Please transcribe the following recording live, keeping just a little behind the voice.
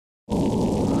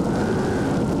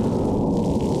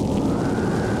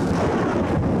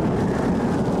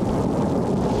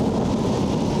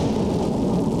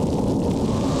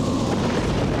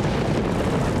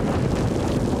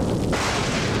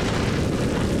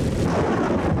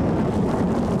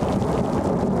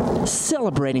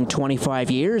Celebrating 25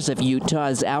 years of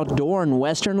Utah's outdoor and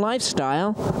Western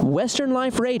lifestyle, Western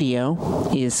Life Radio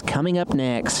is coming up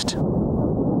next.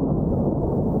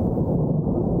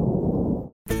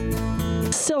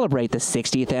 Celebrate the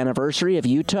 60th anniversary of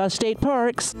Utah State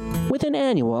Parks with an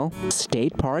annual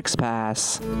State Parks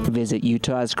Pass. Visit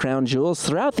Utah's crown jewels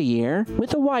throughout the year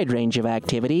with a wide range of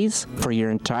activities for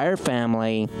your entire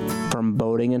family. From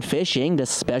boating and fishing to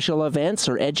special events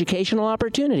or educational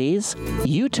opportunities,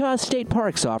 Utah State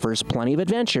Parks offers plenty of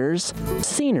adventures,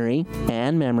 scenery,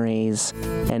 and memories.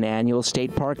 An annual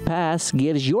State Park Pass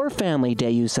gives your family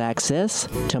day use access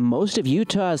to most of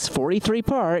Utah's 43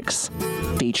 parks,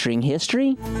 featuring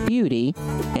history, beauty,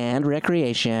 and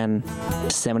recreation.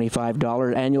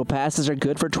 $75 annual passes are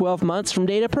good for 12 months from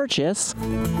date of purchase.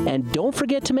 And don't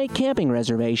forget to make camping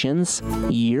reservations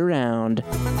year-round.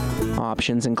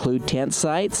 Options include tent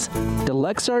sites,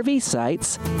 deluxe RV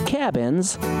sites,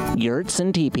 cabins, yurts,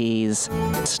 and teepees.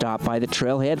 Stop by the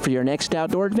trailhead for your next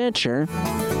outdoor adventure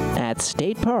at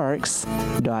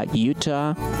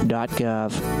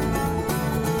stateparks.utah.gov.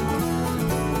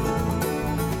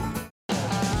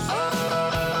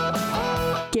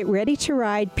 Get ready to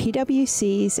ride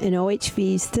PWCs and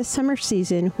OHVs this summer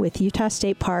season with Utah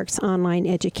State Parks Online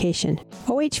Education.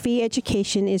 OHV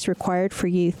education is required for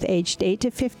youth aged 8 to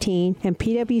 15, and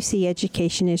PWC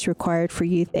education is required for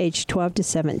youth aged 12 to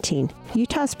 17.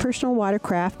 Utah's personal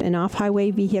watercraft and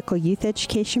off-highway vehicle youth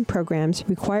education programs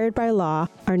required by law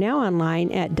are now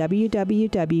online at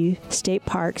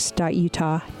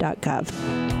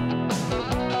www.stateparks.utah.gov.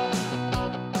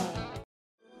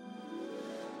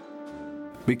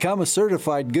 Become a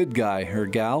certified good guy or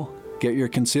gal. Get your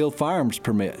concealed firearms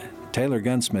permit.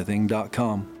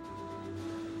 TaylorGunsmithing.com.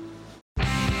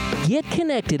 Get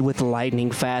connected with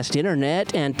lightning-fast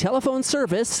internet and telephone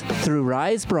service through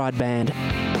Rise Broadband.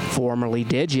 Formerly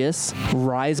Digis,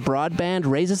 Rise Broadband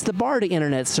raises the bar to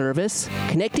internet service,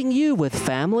 connecting you with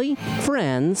family,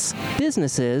 friends,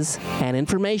 businesses, and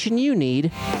information you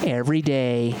need every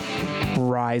day.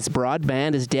 Rise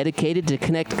Broadband is dedicated to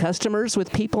connect customers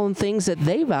with people and things that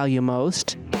they value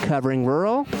most, covering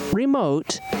rural,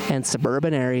 remote, and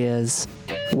suburban areas.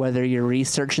 Whether you're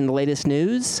researching the latest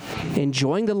news,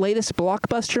 enjoying the latest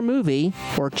blockbuster movie,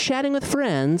 or chatting with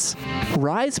friends,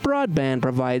 Rise Broadband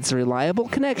provides reliable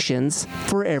connections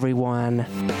for everyone.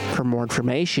 For more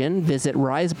information, visit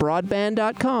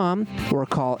risebroadband.com or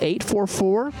call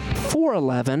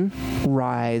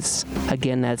 844-411-RISE.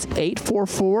 Again, that's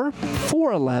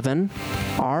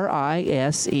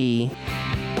 844-411-RISE.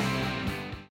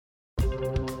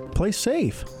 Play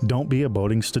safe. Don't be a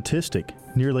boating statistic.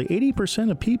 Nearly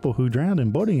 80% of people who drowned in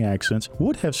boating accidents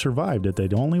would have survived if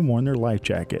they'd only worn their life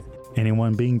jacket.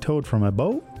 Anyone being towed from a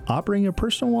boat, operating a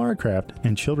personal watercraft,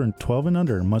 and children 12 and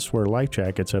under must wear life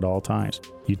jackets at all times.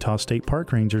 Utah State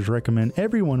Park Rangers recommend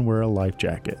everyone wear a life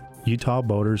jacket. Utah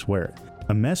boaters wear it.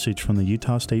 A message from the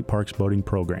Utah State Parks Boating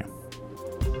Program.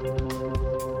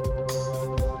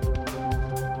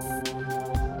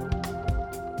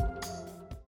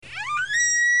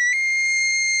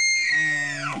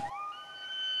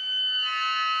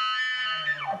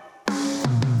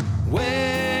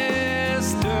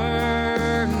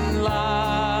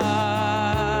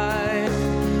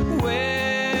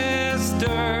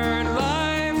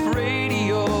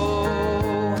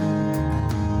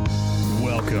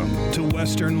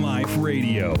 Western Life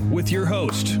Radio with your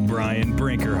host, Brian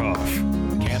Brinkerhoff.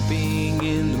 Camping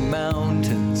in the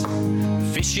mountains,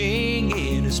 fishing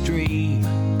in a stream.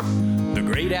 The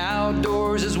great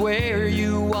outdoors is where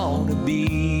you want to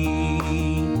be.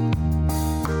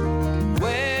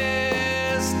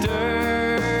 Western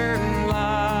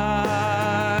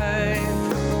Life,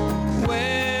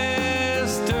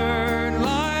 Western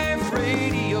Life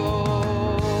Radio.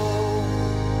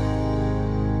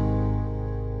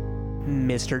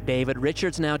 Mr. David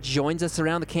Richards now joins us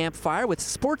around the campfire with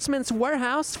Sportsman's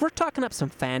Warehouse. We're talking up some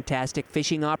fantastic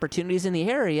fishing opportunities in the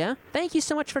area. Thank you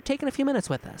so much for taking a few minutes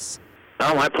with us.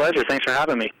 Oh, my pleasure. Thanks for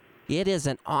having me. It is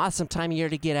an awesome time of year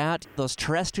to get out. Those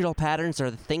terrestrial patterns are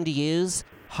the thing to use.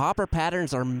 Hopper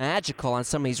patterns are magical on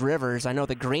some of these rivers. I know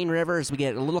the Green Rivers, we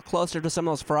get a little closer to some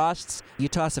of those frosts. You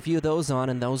toss a few of those on,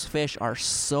 and those fish are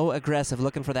so aggressive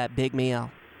looking for that big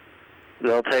meal.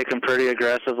 They'll take them pretty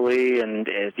aggressively, and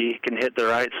if you can hit the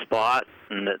right spot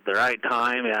and at the right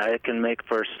time, yeah, it can make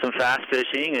for some fast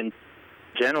fishing, and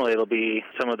generally it'll be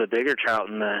some of the bigger trout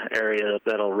in the area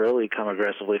that'll really come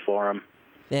aggressively for them.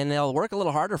 And they'll work a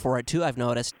little harder for it, too, I've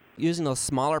noticed. Using those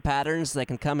smaller patterns, they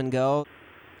can come and go.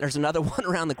 There's another one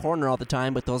around the corner all the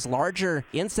time, but those larger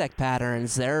insect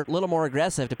patterns, they're a little more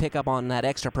aggressive to pick up on that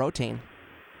extra protein.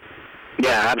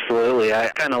 Yeah, absolutely. I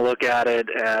kind of look at it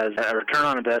as a return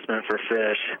on investment for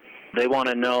fish. They want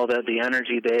to know that the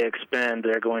energy they expend,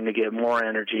 they're going to get more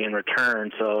energy in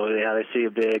return. So, yeah, they see a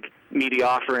big, meaty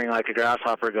offering like a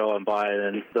grasshopper going by,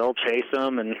 and they'll chase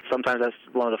them. And sometimes that's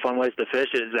one of the fun ways to fish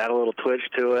is add a little twitch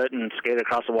to it and skate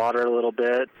across the water a little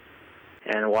bit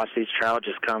and watch these trout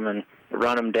just come and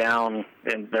run them down.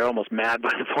 And they're almost mad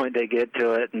by the point they get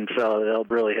to it, and so they'll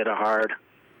really hit it hard.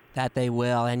 That they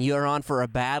will, and you're on for a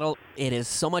battle. It is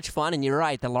so much fun, and you're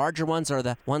right. The larger ones are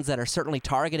the ones that are certainly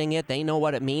targeting it. They know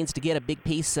what it means to get a big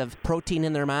piece of protein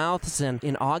in their mouths, and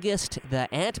in August, the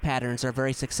ant patterns are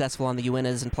very successful on the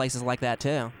Uintas and places like that,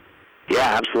 too.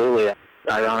 Yeah, absolutely.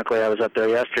 Ironically, I was up there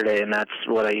yesterday, and that's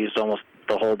what I used almost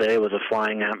the whole day was a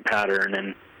flying ant pattern,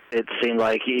 and it seemed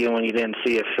like even when you didn't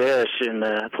see a fish in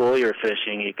the pool you're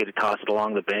fishing, you could toss it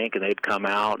along the bank, and they'd come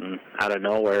out, and out of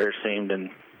nowhere it seemed, and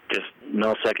just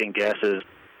no second guesses,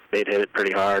 they'd hit it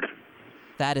pretty hard.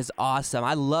 That is awesome.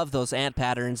 I love those ant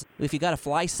patterns. If you got a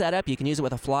fly setup, you can use it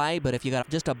with a fly, but if you got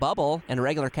just a bubble and a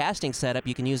regular casting setup,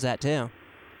 you can use that too.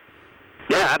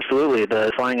 Yeah, absolutely.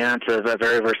 The flying ant's a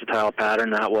very versatile pattern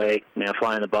that way.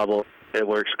 Flying the bubble, it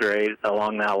works great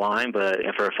along that line, but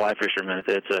for a fly fisherman,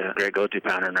 it's a great go-to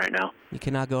pattern right now. You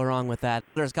cannot go wrong with that.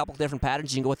 There's a couple different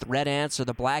patterns. You can go with the red ants or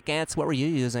the black ants. What were you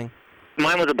using?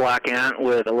 Mine was a black ant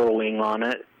with a little wing on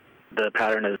it. The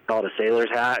pattern is called a sailor's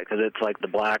hat because it's like the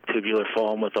black tubular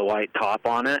foam with a white top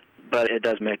on it, but it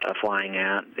does make a flying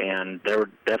ant, and there were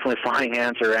definitely flying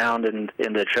ants around in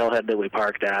the trailhead that we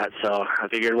parked at, so I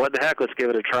figured, what the heck, let's give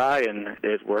it a try, and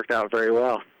it worked out very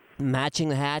well. Matching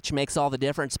the hatch makes all the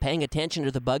difference. Paying attention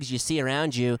to the bugs you see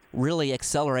around you really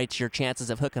accelerates your chances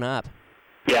of hooking up.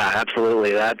 Yeah,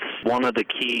 absolutely. That's one of the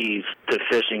keys to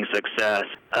fishing success.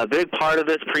 A big part of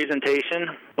it's presentation,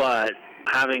 but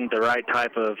having the right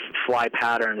type of fly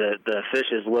pattern that the fish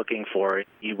is looking for.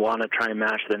 You want to try and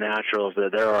match the naturals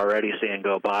that they're already seeing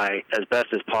go by as best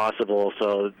as possible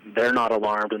so they're not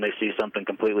alarmed when they see something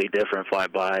completely different fly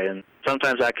by. And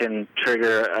sometimes that can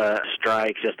trigger a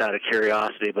strike just out of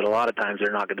curiosity, but a lot of times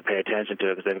they're not going to pay attention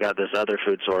to it because they've got this other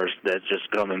food source that's just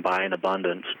coming by in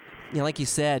abundance. Like you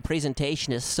said,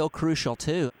 presentation is so crucial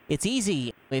too. It's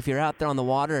easy, if you're out there on the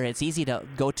water, it's easy to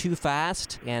go too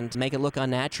fast and make it look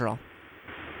unnatural.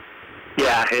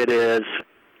 Yeah, it is.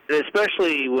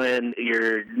 Especially when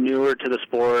you're newer to the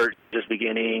sport, just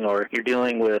beginning, or you're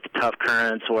dealing with tough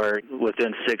currents where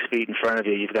within 6 feet in front of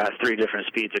you, you've got 3 different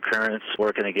speeds of currents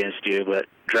working against you. But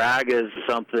drag is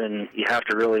something you have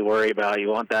to really worry about. You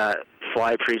want that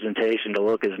fly presentation to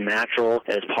look as natural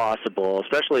as possible,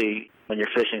 especially when you're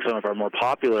fishing some of our more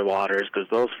popular waters, because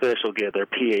those fish will get their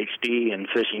PhD in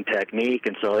fishing technique,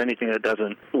 and so anything that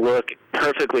doesn't look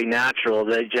perfectly natural,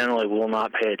 they generally will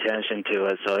not pay attention to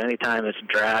it. So anytime it's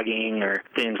dragging or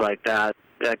things like that,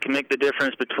 that can make the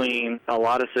difference between a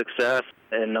lot of success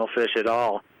and no fish at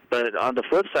all. But on the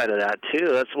flip side of that, too,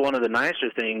 that's one of the nicer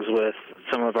things with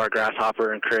some of our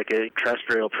grasshopper and cricket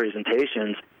terrestrial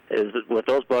presentations, is that with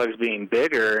those bugs being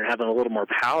bigger and having a little more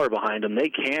power behind them, they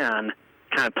can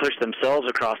kind of push themselves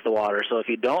across the water. So if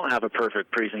you don't have a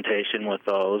perfect presentation with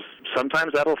those,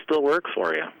 sometimes that'll still work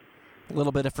for you. A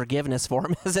little bit of forgiveness for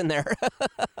them, isn't there?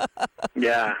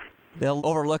 Yeah. They'll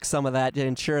overlook some of that to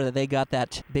ensure that they got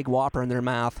that big whopper in their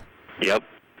mouth. Yep.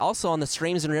 Also on the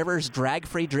streams and rivers,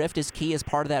 drag-free drift is key as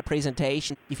part of that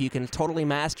presentation. If you can totally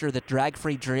master the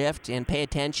drag-free drift and pay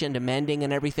attention to mending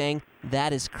and everything,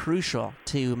 that is crucial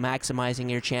to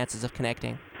maximizing your chances of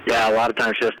connecting. Yeah, a lot of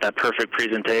times just that perfect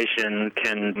presentation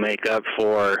can make up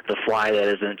for the fly that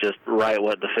isn't just right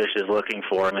what the fish is looking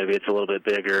for. Maybe it's a little bit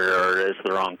bigger or it's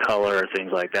the wrong color or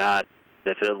things like that.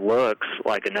 If it looks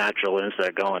like a natural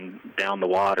insect going down the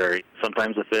water,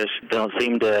 sometimes the fish don't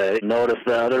seem to notice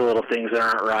the other little things that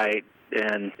aren't right,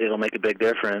 and it'll make a big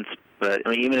difference. But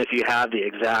even if you have the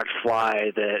exact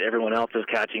fly that everyone else is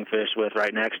catching fish with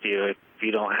right next to you, if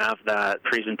you don't have that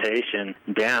presentation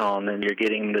down and you're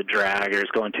getting the drag or it's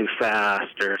going too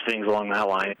fast or things along that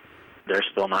line, they're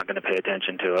still not going to pay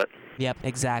attention to it. Yep,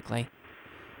 exactly.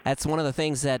 That's one of the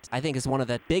things that I think is one of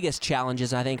the biggest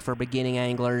challenges, I think, for beginning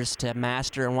anglers to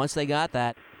master. And once they got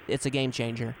that, it's a game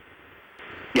changer.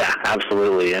 Yeah,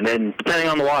 absolutely. And then depending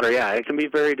on the water, yeah, it can be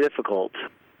very difficult.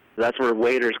 That's where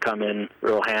waders come in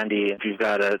real handy. If you've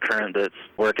got a current that's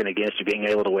working against you, being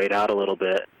able to wade out a little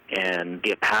bit and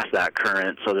get past that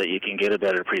current so that you can get a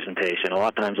better presentation. A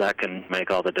lot of times that can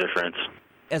make all the difference.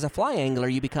 As a fly angler,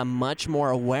 you become much more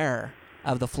aware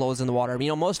of the flows in the water.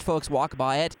 Most folks walk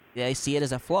by it, they see it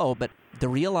as a flow, but to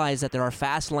realize that there are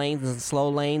fast lanes and slow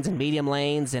lanes and medium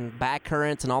lanes and back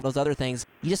currents and all those other things,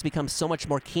 you just become so much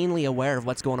more keenly aware of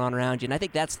what's going on around you. And I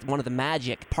think that's one of the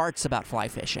magic parts about fly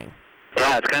fishing.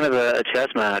 Yeah, it's kind of a chess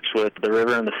match with the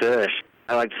river and the fish.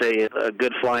 I like to say a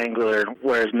good fly angler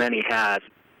wears many hats.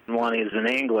 One, he's an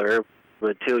angler,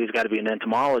 but two, he's got to be an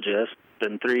entomologist,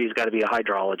 and three, he's got to be a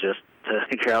hydrologist to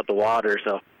figure out the water.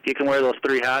 So if you can wear those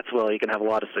three hats well, you can have a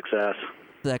lot of success.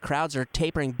 The crowds are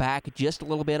tapering back just a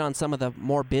little bit on some of the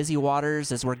more busy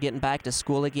waters as we're getting back to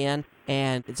school again,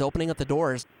 and it's opening up the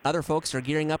doors. Other folks are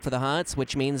gearing up for the hunts,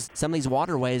 which means some of these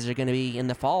waterways are going to be in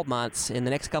the fall months. In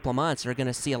the next couple of months, are going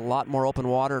to see a lot more open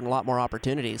water and a lot more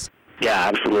opportunities.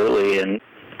 Yeah, absolutely. And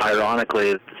ironically,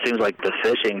 it seems like the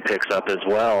fishing picks up as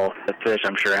well. The fish,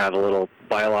 I'm sure, have a little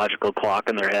biological clock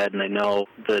in their head, and they know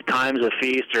the times of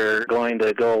feast are going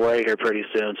to go away here pretty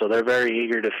soon, so they're very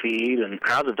eager to feed, and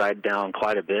crowds have died down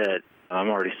quite a bit. I'm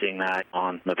already seeing that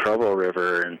on the Provo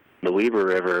River and the Weber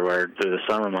River, where through the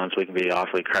summer months we can be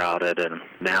awfully crowded, and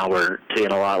now we're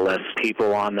seeing a lot less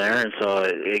people on there, and so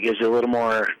it gives you a little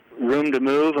more room to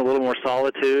move, a little more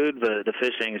solitude, but the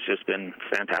fishing has just been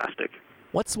fantastic.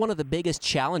 What's one of the biggest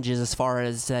challenges as far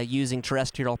as using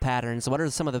terrestrial patterns? What are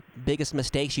some of the biggest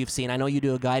mistakes you've seen? I know you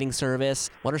do a guiding service.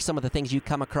 What are some of the things you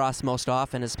come across most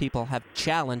often as people have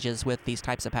challenges with these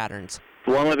types of patterns?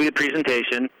 One would be the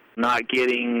presentation, not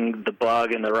getting the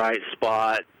bug in the right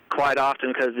spot. Quite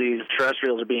often, because these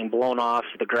terrestrials are being blown off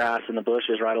the grass and the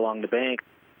bushes right along the bank,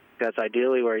 that's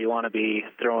ideally where you want to be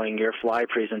throwing your fly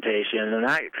presentation, and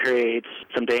that creates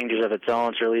some dangers of its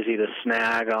own. It's really easy to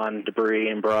snag on debris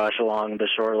and brush along the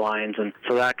shorelines, and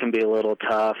so that can be a little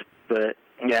tough. But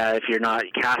yeah, if you're not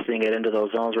casting it into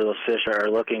those zones where those fish are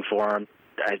looking for them,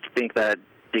 I think that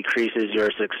decreases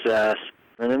your success.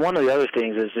 And then one of the other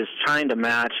things is just trying to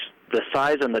match the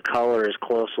size and the color as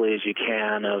closely as you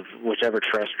can of whichever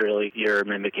terrestrial you're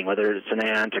mimicking, whether it's an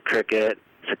ant, a cricket,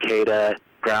 cicada,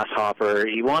 grasshopper.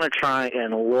 You want to try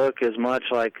and look as much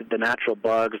like the natural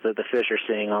bugs that the fish are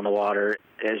seeing on the water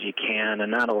as you can,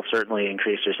 and that'll certainly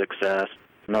increase your success.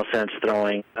 No sense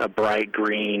throwing a bright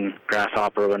green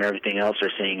grasshopper when everything else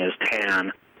they're seeing is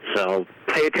tan. So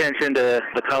pay attention to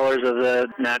the colors of the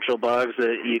natural bugs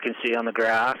that you can see on the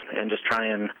grass and just try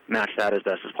and match that as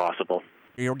best as possible.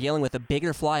 You're dealing with a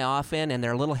bigger fly often, and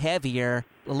they're a little heavier.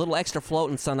 A little extra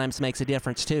floating sometimes makes a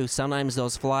difference, too. Sometimes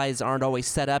those flies aren't always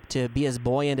set up to be as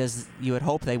buoyant as you would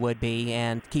hope they would be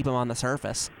and keep them on the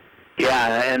surface.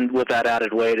 Yeah, and with that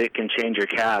added weight, it can change your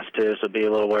cast, too, so be a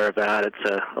little aware of that. It's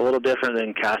a little different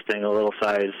than casting a little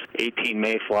size 18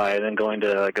 mayfly and then going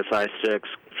to like a size 6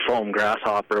 foam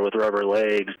grasshopper with rubber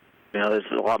legs. You know, there's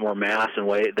a lot more mass and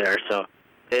weight there, so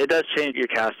it does change your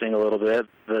casting a little bit,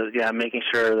 but yeah, making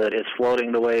sure that it's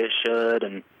floating the way it should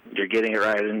and you're getting it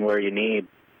right in where you need.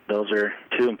 Those are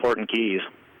two important keys.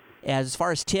 As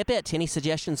far as tippet, any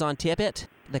suggestions on tippet?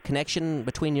 The connection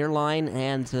between your line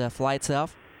and the fly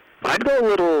itself? I'd go a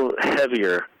little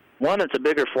heavier. One, it's a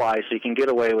bigger fly, so you can get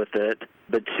away with it.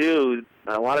 But two,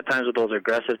 a lot of times with those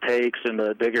aggressive takes and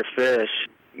the bigger fish,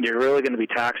 you're really going to be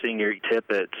taxing your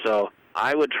tippet. So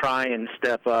I would try and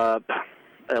step up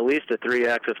at least a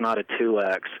 3X, if not a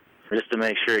 2X, just to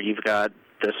make sure you've got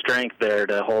the strength there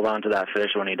to hold on to that fish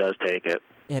when he does take it.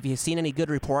 Have you seen any good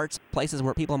reports, places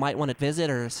where people might want to visit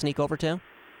or sneak over to?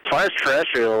 As far as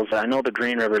terrestrials, I know the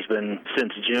Green River's been,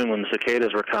 since June when the cicadas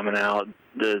were coming out,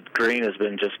 the green has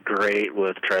been just great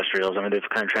with terrestrials. I mean, they've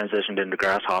kind of transitioned into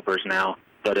grasshoppers now,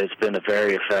 but it's been a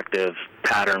very effective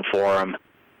pattern for them.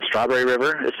 Strawberry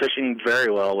River is fishing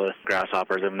very well with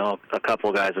grasshoppers. I know a couple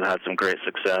of guys have had some great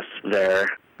success there.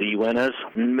 The Uintas,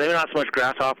 maybe not so much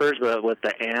grasshoppers, but with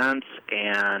the ants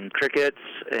and crickets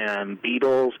and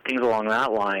beetles, things along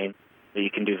that line, you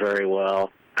can do very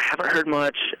well. I haven't heard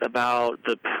much about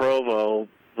the Provo,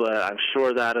 but I'm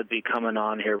sure that would be coming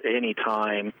on here any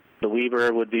time. The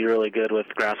Weber would be really good with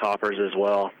grasshoppers as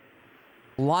well.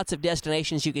 Lots of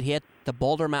destinations you could hit. The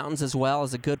Boulder Mountains as well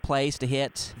is a good place to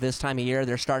hit this time of year.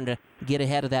 They're starting to get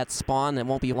ahead of that spawn. It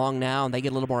won't be long now, and they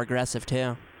get a little more aggressive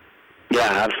too.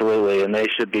 Yeah, absolutely, and they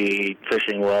should be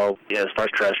fishing well. Yeah, as far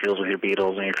as terrestrials with your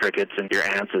beetles and your crickets and your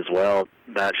ants as well,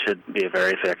 that should be a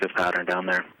very effective pattern down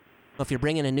there. If you're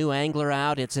bringing a new angler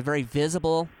out, it's a very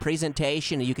visible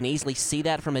presentation. You can easily see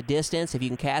that from a distance. If you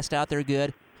can cast out there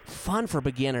good, fun for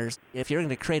beginners. If you're going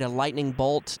to create a lightning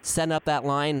bolt, send up that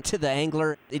line to the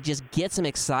angler, it just gets them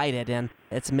excited, and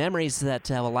it's memories that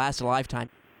will last a lifetime.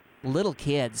 Little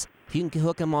kids, if you can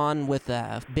hook them on with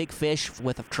a big fish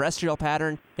with a terrestrial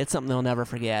pattern, it's something they'll never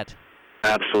forget.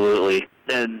 Absolutely.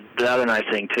 And the other nice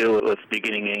thing, too, with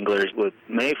beginning anglers, with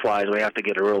mayflies, we have to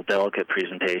get a real delicate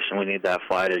presentation. We need that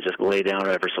fly to just lay down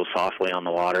ever so softly on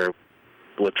the water.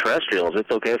 With terrestrials,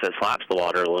 it's okay if it slaps the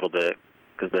water a little bit,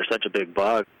 because they're such a big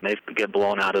bug. They get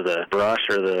blown out of the brush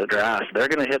or the grass, they're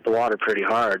going to hit the water pretty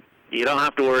hard. You don't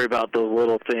have to worry about the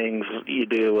little things you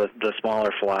do with the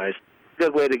smaller flies.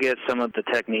 Good way to get some of the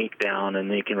technique down, and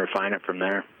then you can refine it from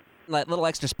there. That little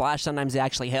extra splash sometimes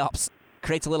actually helps.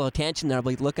 Creates a little attention. They'll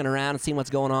be looking around and seeing what's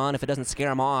going on if it doesn't scare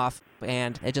them off,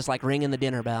 and it's just like ringing the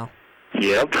dinner bell.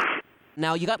 Yep.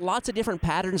 Now, you got lots of different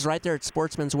patterns right there at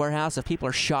Sportsman's Warehouse. If people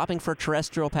are shopping for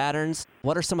terrestrial patterns,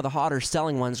 what are some of the hotter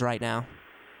selling ones right now?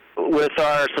 With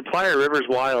our supplier, Rivers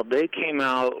Wild, they came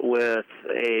out with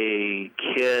a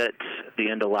kit at the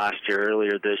end of last year,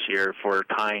 earlier this year, for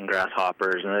tying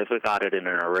grasshoppers, and they've got it in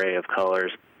an array of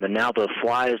colors. And now the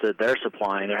flies that they're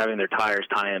supplying, they're having their tyers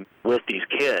tie in with these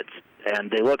kits,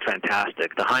 and they look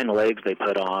fantastic. The hind legs they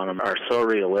put on them are so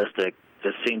realistic,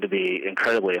 just seem to be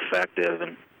incredibly effective.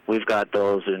 And we've got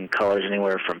those in colors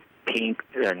anywhere from pink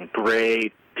and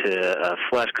gray to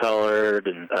flesh-colored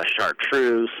and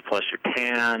chartreuse, plus your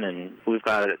tan, and we've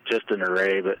got it just an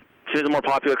array. But two of the more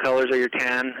popular colors are your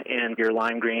tan and your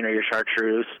lime green or your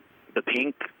chartreuse. The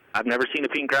pink, I've never seen a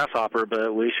pink grasshopper,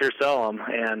 but we sure sell them,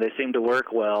 and they seem to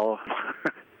work well.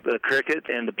 The cricket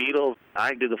and the beetles,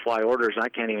 I do the fly orders, and I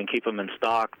can't even keep them in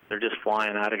stock. They're just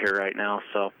flying out of here right now,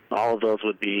 so all of those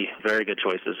would be very good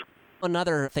choices.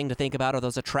 Another thing to think about are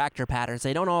those attractor patterns.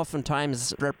 They don't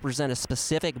oftentimes represent a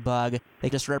specific bug. They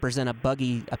just represent a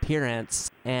buggy appearance,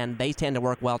 and they tend to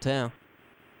work well, too.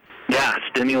 Yeah,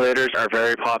 stimulators are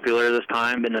very popular this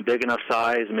time in a big enough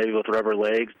size, maybe with rubber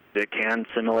legs. It can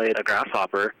simulate a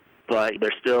grasshopper, but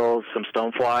there's still some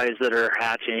stoneflies that are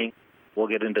hatching. We'll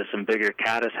get into some bigger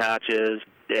caddis hatches,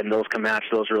 and those can match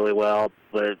those really well.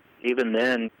 But even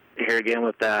then, here again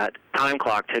with that time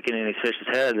clock ticking in these fish's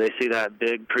head, they see that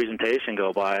big presentation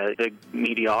go by, a big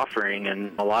meaty offering,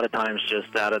 and a lot of times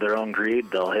just out of their own greed,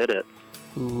 they'll hit it.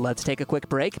 Let's take a quick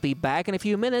break. Be back in a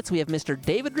few minutes. We have Mr.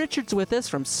 David Richards with us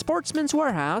from Sportsman's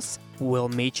Warehouse. We'll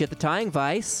meet you at the Tying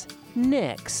Vise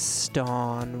next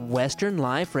on Western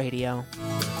Life Radio.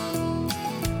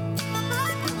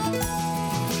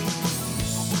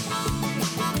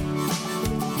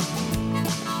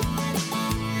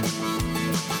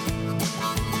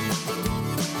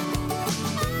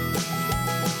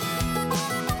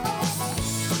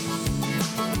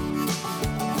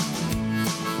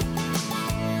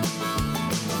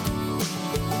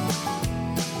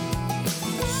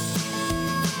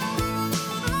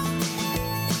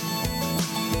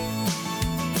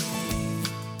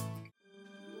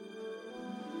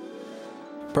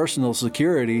 Personal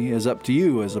security is up to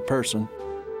you as a person.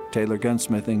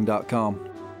 TaylorGunsmithing.com.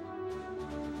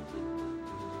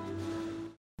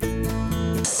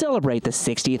 Celebrate the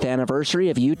 60th anniversary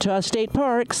of Utah State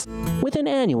Parks with an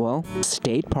annual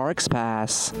State Parks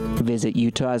Pass. Visit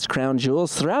Utah's crown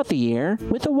jewels throughout the year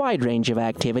with a wide range of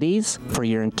activities for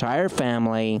your entire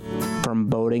family. From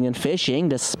boating and fishing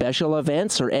to special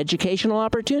events or educational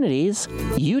opportunities,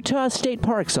 Utah State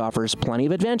Parks offers plenty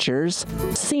of adventures,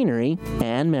 scenery,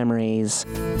 and memories.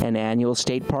 An annual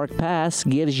State Park Pass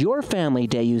gives your family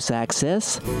day use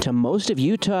access to most of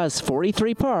Utah's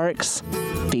 43 parks,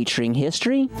 featuring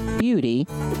history, beauty,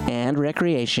 and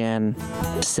recreation.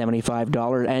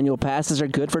 $75 annual passes are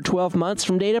good for 12 months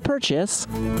from date of purchase.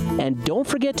 And don't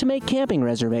forget to make camping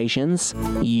reservations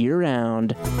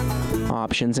year-round.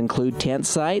 Options include tent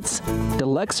sites,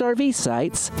 deluxe RV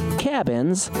sites,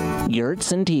 cabins,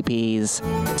 yurts, and teepees.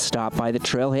 Stop by the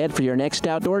trailhead for your next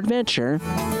outdoor adventure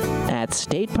at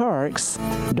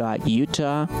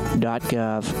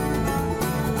stateparks.utah.gov.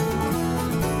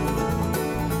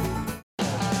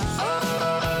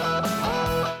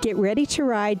 Get ready to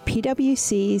ride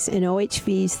PWCs and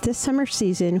OHVs this summer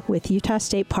season with Utah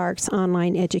State Parks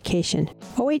Online Education.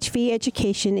 OHV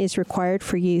education is required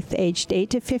for youth aged 8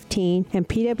 to 15, and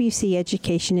PWC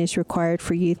education is required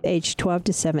for youth aged 12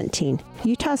 to 17.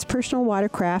 Utah's personal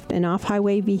watercraft and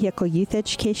off-highway vehicle youth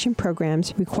education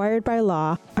programs required by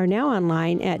law are now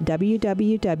online at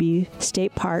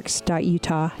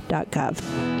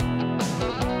www.stateparks.utah.gov.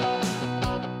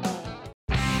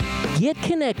 Get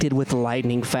connected with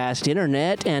lightning-fast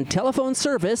internet and telephone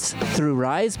service through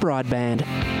Rise Broadband.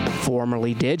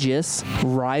 Formerly Digis,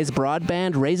 Rise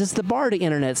Broadband raises the bar to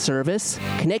internet service,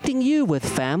 connecting you with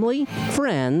family,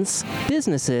 friends,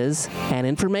 businesses, and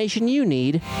information you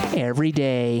need every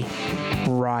day.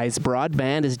 Rise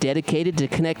Broadband is dedicated to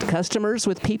connect customers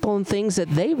with people and things that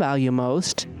they value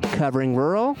most, covering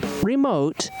rural,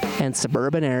 remote, and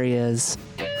suburban areas.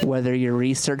 Whether you're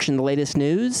researching the latest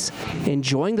news,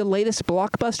 enjoying the latest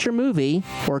blockbuster movie,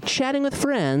 or chatting with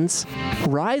friends,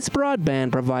 Rise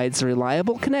Broadband provides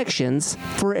reliable connections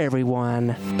for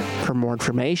everyone. For more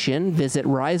information, visit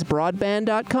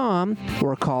risebroadband.com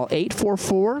or call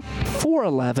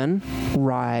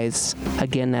 844-411-RISE.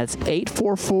 Again, that's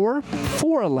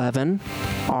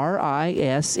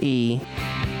 844-411-RISE.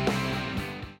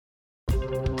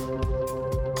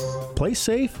 Play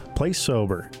safe, play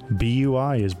sober.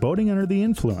 BUI is boating under the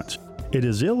influence. It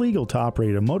is illegal to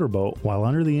operate a motorboat while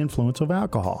under the influence of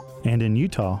alcohol. And in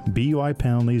Utah, BUI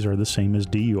penalties are the same as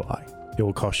DUI. It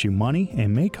will cost you money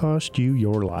and may cost you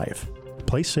your life.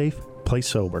 Play safe, play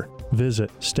sober.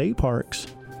 Visit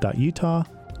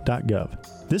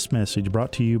stateparks.utah.gov. This message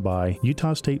brought to you by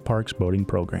Utah State Parks Boating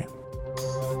Program.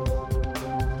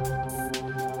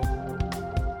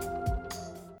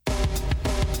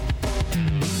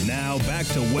 Now back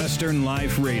to Western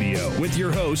Life Radio with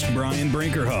your host, Brian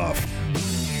Brinkerhoff.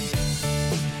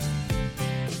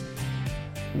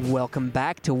 Welcome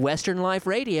back to Western Life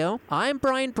Radio. I'm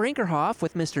Brian Brinkerhoff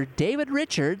with Mr. David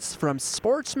Richards from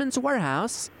Sportsman's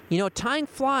Warehouse. You know, tying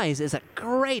flies is a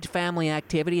great family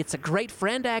activity. It's a great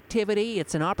friend activity.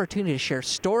 It's an opportunity to share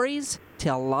stories,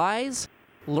 tell lies,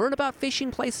 learn about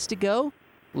fishing places to go,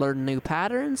 learn new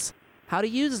patterns, how to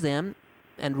use them,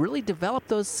 and really develop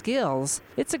those skills.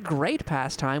 It's a great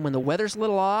pastime when the weather's a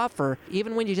little off, or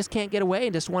even when you just can't get away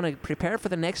and just want to prepare for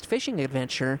the next fishing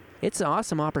adventure. It's an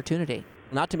awesome opportunity.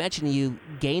 Not to mention, you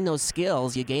gain those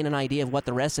skills, you gain an idea of what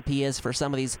the recipe is for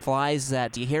some of these flies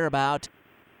that you hear about.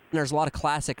 And there's a lot of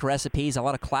classic recipes, a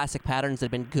lot of classic patterns that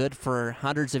have been good for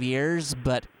hundreds of years,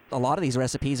 but a lot of these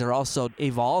recipes are also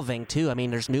evolving too. I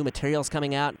mean, there's new materials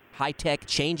coming out, high-tech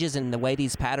changes in the way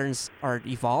these patterns are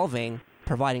evolving,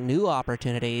 providing new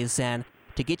opportunities, and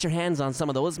to get your hands on some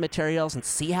of those materials and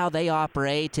see how they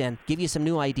operate and give you some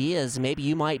new ideas. Maybe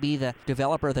you might be the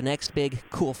developer of the next big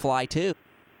cool fly too.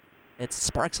 It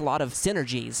sparks a lot of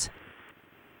synergies.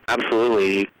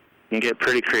 Absolutely. You can get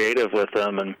pretty creative with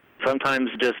them, and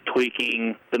sometimes just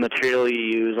tweaking the material you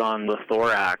use on the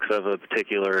thorax of a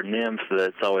particular nymph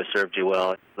that's always served you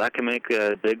well, that can make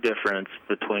a big difference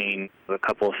between a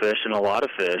couple of fish and a lot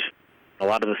of fish. A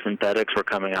lot of the synthetics we're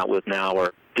coming out with now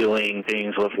are doing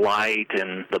things with light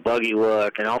and the buggy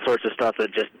look and all sorts of stuff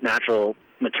that just natural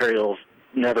materials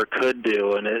never could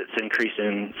do, and it's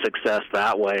increasing success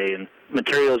that way. And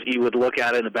materials you would look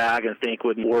at in a bag and think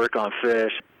wouldn't work on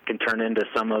fish can turn into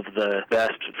some of the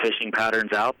best fishing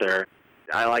patterns out there.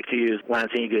 I like to use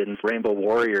Lance Egan's Rainbow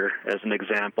Warrior as an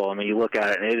example. I mean, you look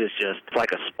at it and it is just, it's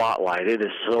like a spotlight. It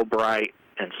is so bright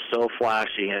and so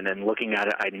flashy, and then looking at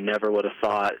it, I never would have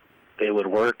thought it would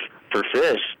work for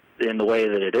fish in the way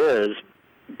that it is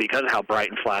because of how bright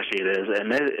and flashy it is,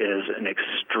 and it is an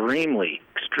extremely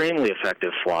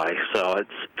effective fly. So it's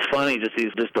funny to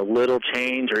see just a little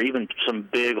change, or even some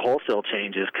big wholesale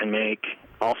changes can make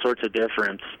all sorts of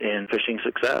difference in fishing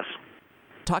success.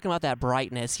 Talking about that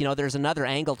brightness, you know, there's another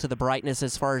angle to the brightness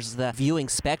as far as the viewing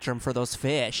spectrum for those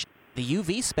fish. The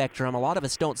UV spectrum, a lot of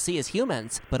us don't see as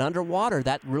humans, but underwater,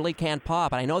 that really can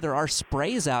pop. And I know there are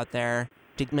sprays out there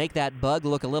to make that bug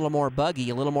look a little more buggy,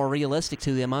 a little more realistic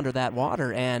to them under that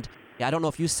water. And I don't know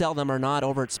if you sell them or not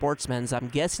over at Sportsman's. I'm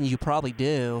guessing you probably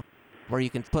do, where you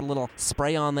can put a little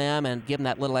spray on them and give them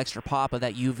that little extra pop of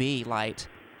that UV light.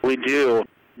 We do.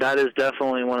 That is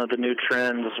definitely one of the new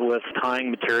trends with tying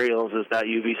materials, is that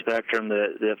UV spectrum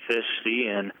that fish see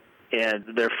in. And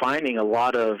they're finding a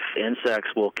lot of insects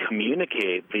will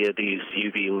communicate via these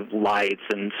UV lights,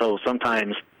 and so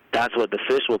sometimes that's what the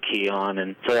fish will key on.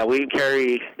 And so yeah, we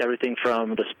carry everything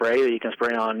from the spray that you can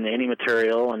spray on any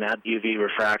material and add UV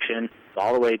refraction,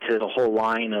 all the way to the whole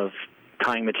line of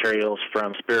tying materials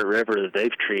from Spirit River that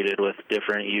they've treated with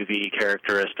different UV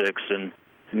characteristics and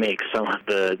make some of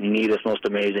the neatest, most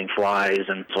amazing flies.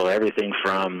 And so everything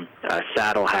from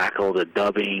saddle hackle to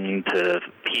dubbing to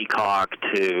peacock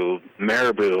to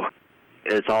marabou,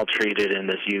 it's all treated in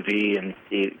this UV, and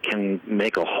it can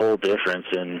make a whole difference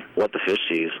in what the fish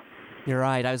sees. You're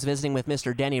right. I was visiting with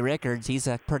Mr. Denny Rickards. He's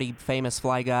a pretty famous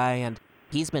fly guy, and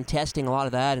he's been testing a lot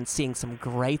of that and seeing some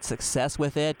great success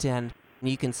with it. And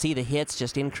you can see the hits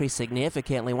just increase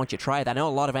significantly once you try that. I know a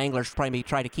lot of anglers probably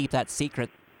try to keep that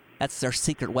secret. That's their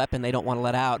secret weapon they don't want to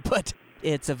let out, but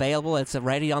it's available. It's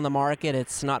ready on the market.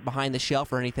 It's not behind the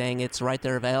shelf or anything. It's right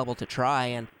there available to try.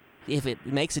 And if it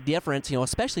makes a difference, you know,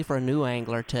 especially for a new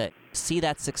angler, to see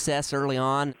that success early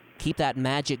on, keep that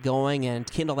magic going and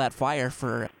kindle that fire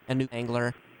for a new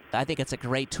angler, I think it's a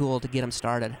great tool to get them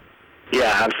started.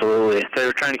 Yeah, absolutely. If they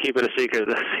were trying to keep it a secret,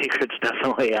 the secret's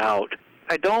definitely out.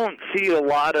 I don't see a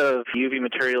lot of UV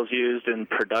materials used in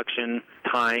production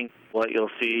tying. What you'll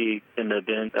see in the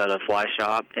bin at a fly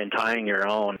shop and tying your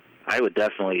own, I would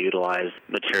definitely utilize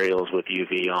materials with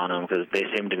UV on them because they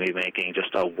seem to be making just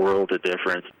a world of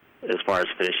difference as far as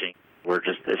fishing.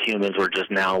 As humans, we're just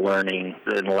now learning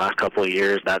in the last couple of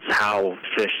years that's how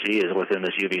fish see is within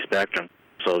this UV spectrum.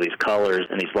 So these colors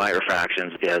and these light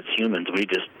refractions, as humans, we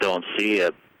just don't see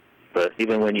it. But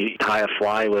even when you tie a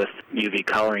fly with UV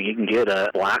coloring, you can get a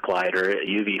black light or a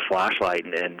UV flashlight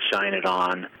and shine it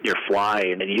on your fly,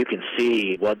 and then you can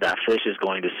see what that fish is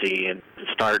going to see and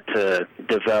start to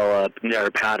develop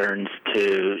patterns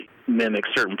to mimic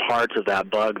certain parts of that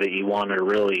bug that you want to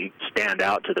really stand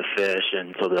out to the fish,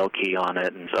 and so they'll key on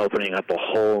it, and it's opening up a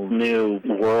whole new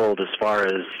world as far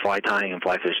as fly tying and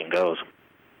fly fishing goes.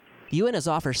 UNS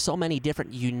offers so many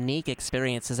different unique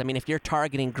experiences. I mean, if you're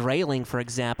targeting grayling, for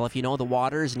example, if you know the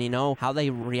waters and you know how they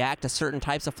react to certain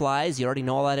types of flies, you already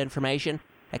know all that information,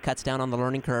 it cuts down on the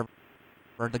learning curve.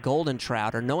 Or the golden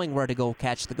trout, or knowing where to go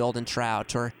catch the golden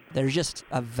trout, or there's just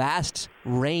a vast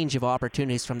range of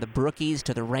opportunities from the brookies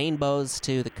to the rainbows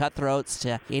to the cutthroats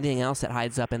to anything else that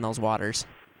hides up in those waters.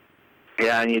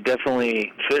 Yeah, and you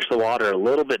definitely fish the water a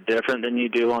little bit different than you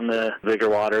do on the bigger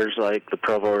waters like the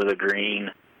Provo or the Green.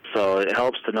 So it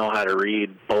helps to know how to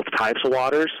read both types of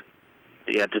waters.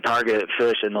 You have to target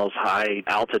fish in those high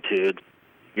altitudes.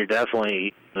 You're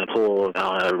definitely in the pool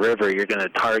on a river, you're going to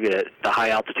target the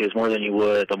high altitudes more than you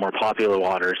would the more popular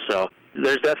waters. So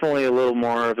there's definitely a little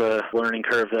more of a learning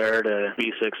curve there to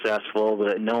be successful,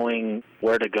 but knowing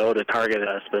where to go to target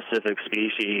a specific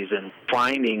species and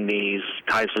finding these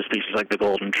types of species like the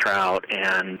golden trout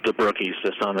and the brookies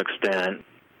to some extent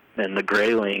and the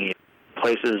grayling,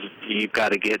 places you've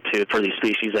got to get to for these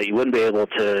species that you wouldn't be able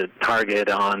to target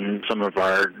on some of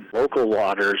our local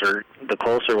waters or the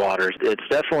closer waters. It's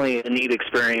definitely a neat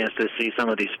experience to see some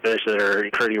of these fish that are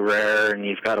pretty rare and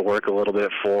you've got to work a little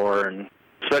bit for, and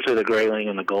especially the grayling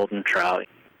and the golden trout.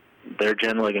 They're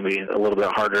generally going to be a little bit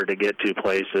harder to get to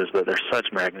places, but they're such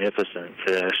magnificent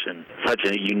fish and such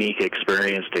a unique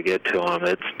experience to get to them.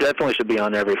 It definitely should be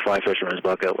on every fly fisherman's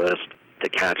bucket list to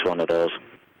catch one of those.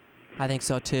 I think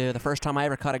so too. The first time I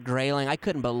ever caught a grayling, I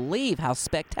couldn't believe how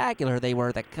spectacular they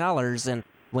were, the colors, and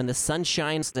when the sun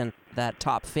shines in that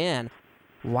top fin,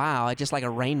 wow, it's just like a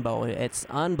rainbow. It's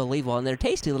unbelievable. And they're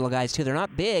tasty little guys too. They're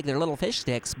not big, they're little fish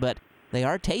sticks, but they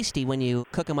are tasty when you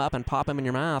cook them up and pop them in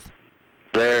your mouth.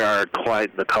 They are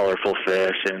quite the colorful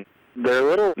fish, and they're a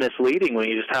little misleading when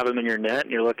you just have them in your net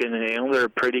and you're looking and they're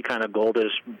pretty kind of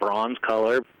goldish bronze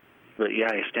color. But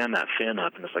yeah, you stand that fin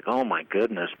up and it's like, oh my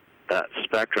goodness, that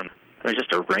spectrum. There's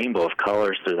just a rainbow of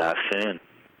colors through that fin.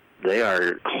 They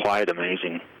are quite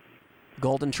amazing.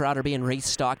 Golden trout are being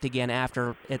restocked again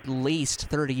after at least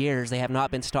 30 years. They have not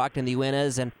been stocked in the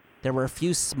Uintas, and there were a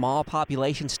few small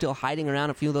populations still hiding around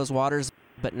a few of those waters,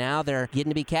 but now they're getting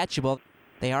to be catchable.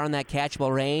 They are in that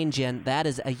catchable range, and that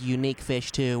is a unique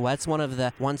fish too. That's one of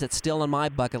the ones that's still on my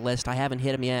bucket list. I haven't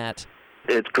hit them yet.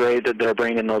 It's great that they're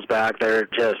bringing those back. They're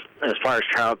just, as far as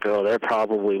trout go, they're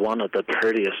probably one of the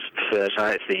prettiest fish,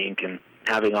 I think, and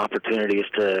having opportunities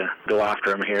to go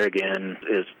after them here again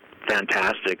is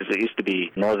fantastic, because it used to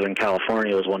be Northern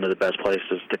California was one of the best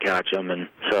places to catch them, and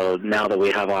so now that we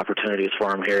have opportunities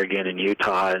for them here again in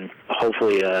Utah, and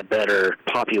hopefully a better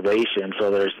population,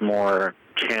 so there's more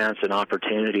chance and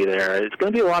opportunity there, it's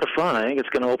going to be a lot of fun. I think it's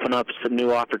going to open up some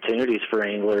new opportunities for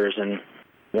anglers, and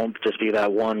won't just be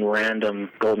that one random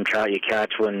golden trout you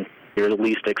catch when you're the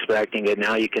least expecting it.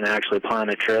 Now you can actually plan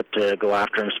a trip to go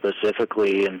after them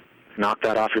specifically and knock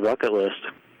that off your bucket list.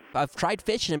 I've tried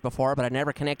fishing it before, but I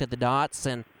never connected the dots,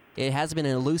 and it has been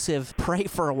an elusive prey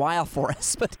for a while for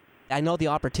us. But I know the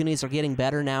opportunities are getting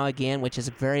better now again, which is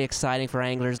very exciting for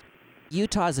anglers.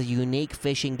 Utah is a unique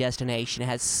fishing destination. It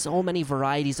has so many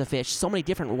varieties of fish, so many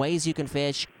different ways you can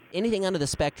fish. Anything under the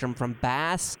spectrum, from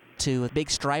bass to big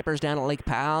stripers down at Lake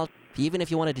Powell. Even if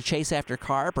you wanted to chase after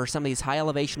carp or some of these high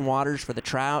elevation waters for the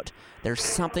trout, there's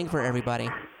something for everybody.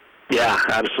 Yeah,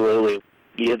 absolutely.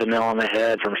 You hit the nail on the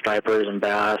head, from stripers and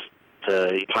bass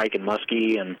to pike and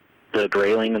muskie and the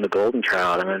grayling and the golden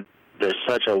trout. I mean, there's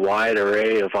such a wide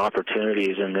array of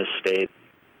opportunities in this state.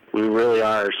 We really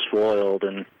are spoiled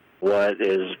in what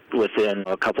is within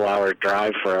a couple-hour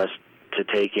drive for us to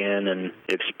take in and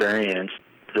experience.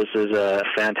 This is a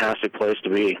fantastic place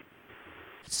to be.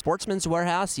 Sportsman's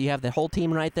Warehouse, you have the whole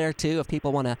team right there too if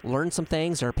people want to learn some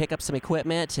things or pick up some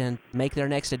equipment and make their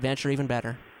next adventure even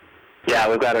better. Yeah,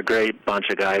 we've got a great bunch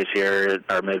of guys here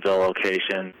at our Midville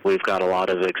location. We've got a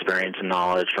lot of experience and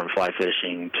knowledge, from fly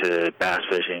fishing to bass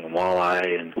fishing and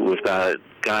walleye, and we've got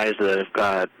guys that have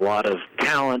got a lot of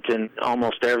talent in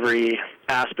almost every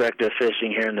aspect of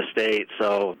fishing here in the state.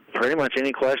 So pretty much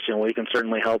any question we can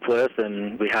certainly help with,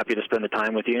 and we're happy to spend the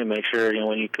time with you and make sure,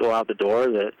 when you go out the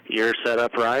door that you're set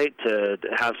up right to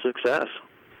have success.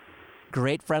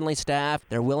 Great friendly staff.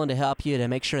 They're willing to help you to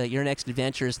make sure that your next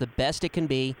adventure is the best it can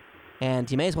be.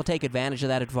 And you may as well take advantage of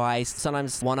that advice.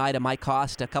 Sometimes one item might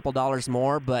cost a couple dollars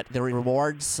more, but the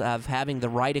rewards of having the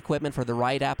right equipment for the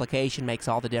right application makes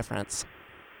all the difference.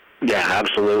 Yeah,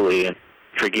 absolutely. And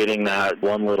forgetting that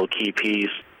one little key piece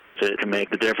can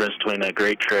make the difference between a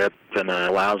great trip and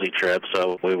a lousy trip.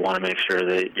 So we want to make sure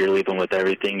that you're leaving with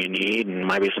everything you need, and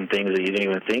might be some things that you didn't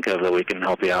even think of that we can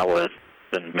help you out with,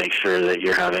 and make sure that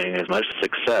you're having as much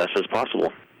success as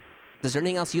possible. Is there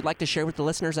anything else you'd like to share with the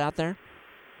listeners out there?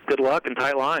 Good luck and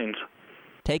tight lines.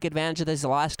 Take advantage of these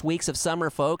last weeks of summer,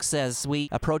 folks, as we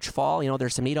approach fall.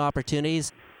 There's some neat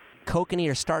opportunities. Kokanee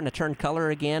are starting to turn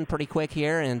color again pretty quick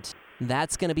here, and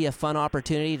that's going to be a fun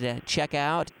opportunity to check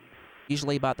out.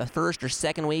 Usually about the first or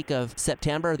second week of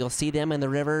September, you'll see them in the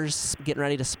rivers getting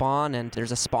ready to spawn, and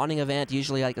there's a spawning event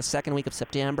usually like the second week of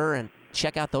September, and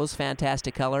check out those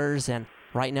fantastic colors. And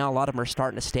right now, a lot of them are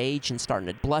starting to stage and starting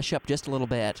to blush up just a little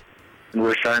bit.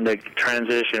 We're starting to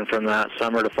transition from that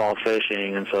summer to fall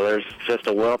fishing, and so there's just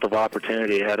a wealth of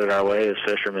opportunity headed our way as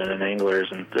fishermen and anglers,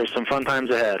 and there's some fun times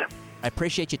ahead. I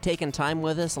appreciate you taking time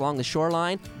with us along the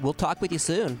shoreline. We'll talk with you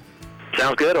soon.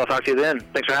 Sounds good. I'll talk to you then.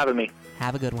 Thanks for having me.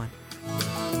 Have a good one.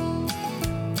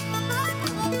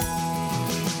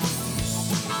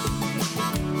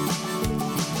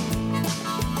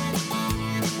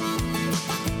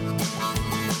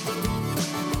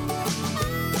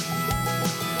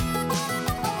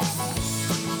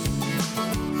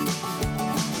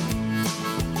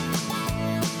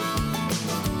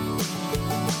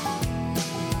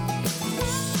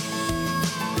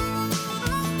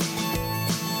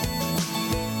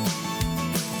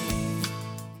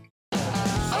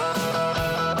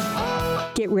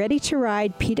 Get ready to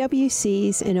ride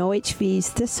PWCs and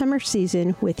OHVs this summer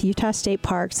season with Utah State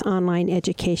Parks Online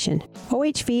Education.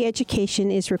 OHV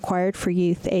education is required for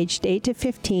youth aged 8 to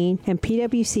 15, and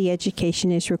PWC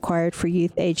education is required for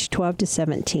youth aged 12 to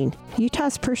 17.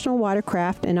 Utah's personal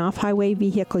watercraft and off-highway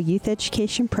vehicle youth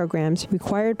education programs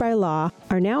required by law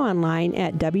are now online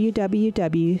at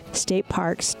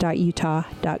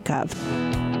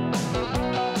www.stateparks.utah.gov.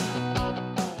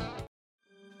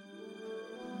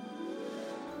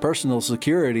 Personal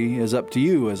security is up to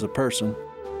you as a person.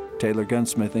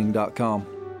 TaylorGunsmithing.com.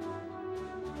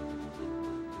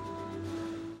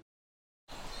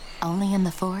 Only in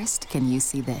the forest can you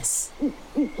see this.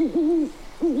 And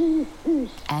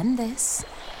this.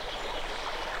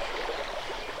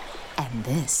 And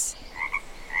this.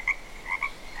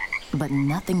 But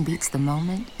nothing beats the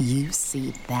moment you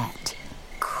see that.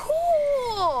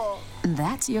 Cool!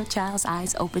 That's your child's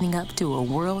eyes opening up to a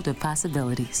world of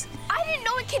possibilities. I didn't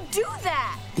know it could do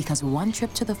that! Because one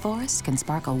trip to the forest can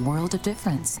spark a world of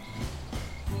difference.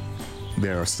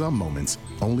 There are some moments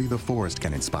only the forest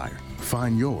can inspire.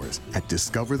 Find yours at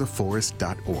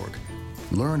discovertheforest.org.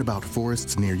 Learn about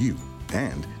forests near you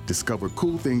and discover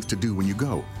cool things to do when you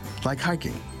go, like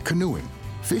hiking, canoeing,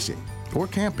 fishing, or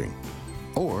camping.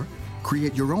 Or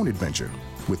create your own adventure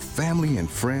with family and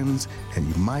friends, and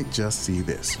you might just see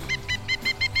this.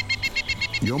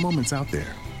 Your moment's out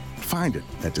there. Find it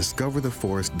at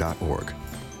discovertheforest.org.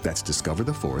 That's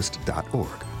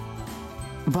discovertheforest.org.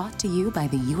 Brought to you by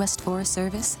the U.S. Forest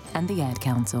Service and the Ad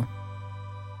Council.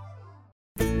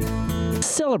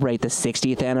 Celebrate the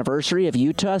 60th anniversary of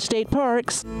Utah State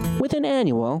Parks with an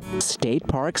annual State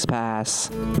Parks Pass.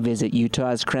 Visit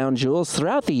Utah's crown jewels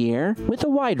throughout the year with a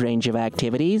wide range of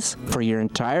activities for your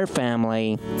entire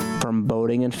family. From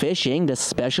boating and fishing to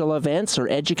special events or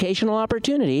educational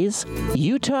opportunities,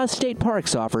 Utah State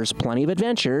Parks offers plenty of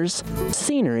adventures,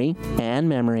 scenery, and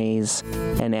memories.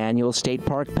 An annual State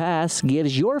Park Pass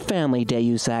gives your family day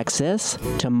use access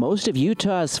to most of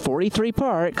Utah's 43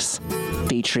 parks,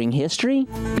 featuring history,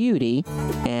 beauty,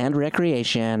 and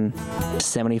recreation.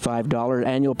 $75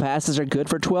 annual passes are good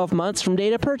for 12 months from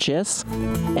date of purchase.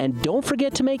 And don't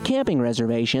forget to make camping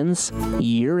reservations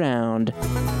year-round.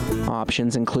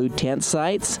 Options include tent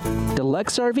sites,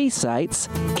 deluxe RV sites,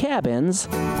 cabins,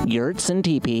 yurts, and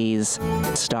teepees.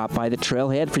 Stop by the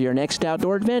trailhead for your next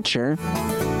outdoor adventure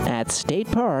at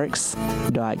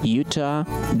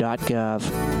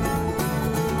stateparks.utah.gov.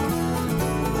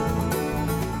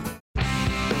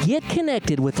 Get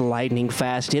connected with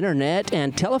lightning-fast internet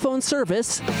and telephone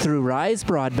service through Rise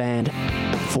Broadband.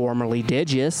 Formerly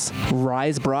Digis,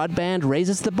 Rise Broadband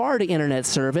raises the bar to internet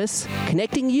service,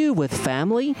 connecting you with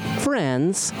family,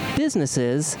 friends,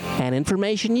 businesses, and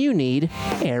information you need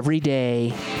every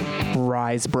day.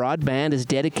 Rise Broadband is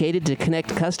dedicated to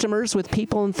connect customers with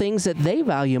people and things that they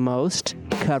value most,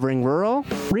 covering rural,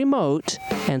 remote,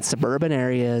 and suburban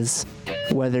areas.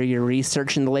 Whether you're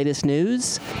researching the latest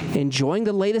news, enjoying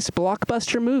the latest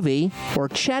blockbuster movie, or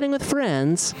chatting with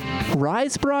friends,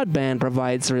 Rise Broadband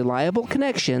provides reliable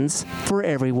connections for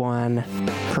everyone.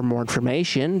 For more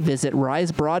information, visit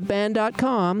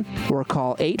risebroadband.com or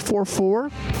call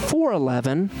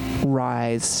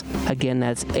 844-411-RISE. Again,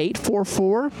 that's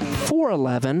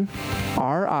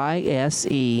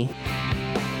 844-411-RISE.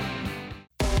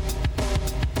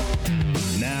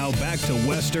 Now back to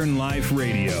Western Life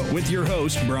Radio with your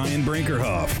host, Brian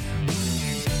Brinkerhoff.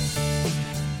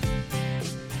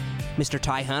 Mr.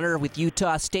 Ty Hunter with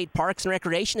Utah State Parks and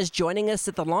Recreation is joining us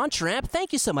at the launch ramp.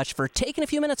 Thank you so much for taking a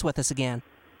few minutes with us again.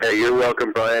 Hey, you're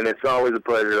welcome, Brian. It's always a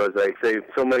pleasure, as I say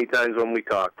so many times when we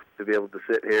talk, to be able to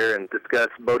sit here and discuss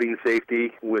boating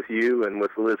safety with you and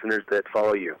with the listeners that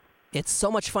follow you. It's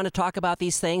so much fun to talk about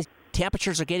these things.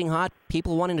 Temperatures are getting hot,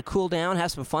 people wanting to cool down,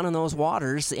 have some fun in those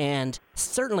waters, and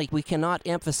certainly we cannot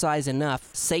emphasize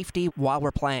enough safety while we're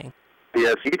playing.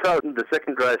 Yes, Utah is the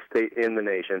second driest state in the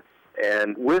nation,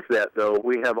 and with that, though,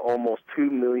 we have almost 2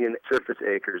 million surface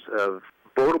acres of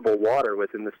boatable water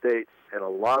within the state, and a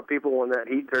lot of people, when that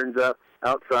heat turns up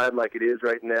outside like it is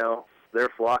right now, they're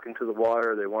flocking to the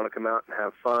water. They want to come out and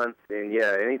have fun. And,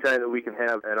 yeah, anytime that we can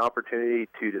have an opportunity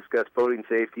to discuss boating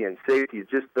safety and safety is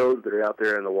just those that are out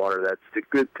there in the water, that's a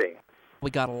good thing. We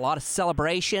got a lot of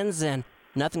celebrations, and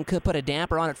nothing could put a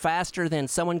damper on it faster than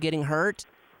someone getting hurt.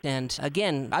 And,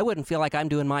 again, I wouldn't feel like I'm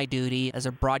doing my duty as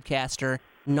a broadcaster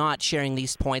not sharing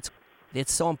these points.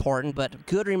 It's so important, but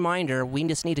good reminder, we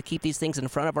just need to keep these things in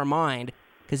front of our mind,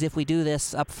 because if we do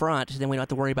this up front, then we don't have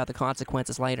to worry about the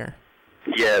consequences later.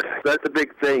 Yes, that's a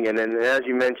big thing, and then as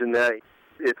you mentioned that,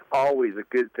 it's always a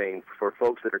good thing for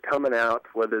folks that are coming out,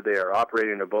 whether they are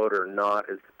operating a boat or not,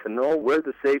 is to know where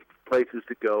the safe places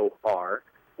to go are,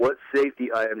 what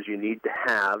safety items you need to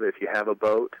have if you have a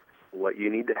boat, what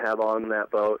you need to have on that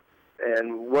boat,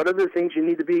 and what other things you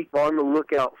need to be on the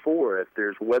lookout for. If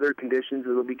there's weather conditions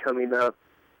that will be coming up,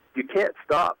 you can't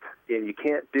stop, and you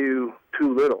can't do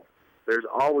too little. There's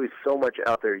always so much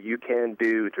out there you can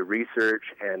do to research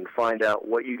and find out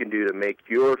what you can do to make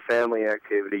your family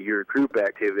activity, your group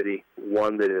activity,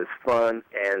 one that is fun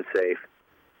and safe.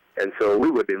 And so we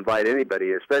would invite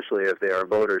anybody, especially if they are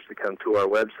boaters, to come to our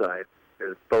website.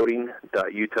 There's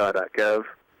boating.utah.gov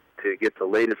to get the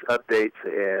latest updates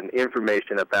and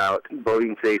information about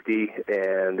boating safety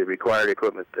and the required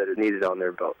equipment that is needed on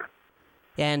their boat.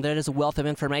 And there is a wealth of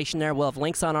information there. We'll have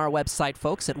links on our website,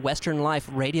 folks, at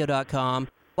westernliferadio.com.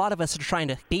 A lot of us are trying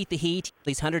to beat the heat.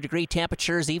 These 100-degree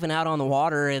temperatures, even out on the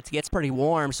water, it gets pretty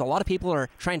warm. So a lot of people are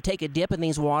trying to take a dip in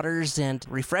these waters and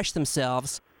refresh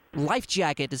themselves. Life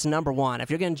jacket is number one. If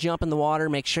you're going to jump in the water,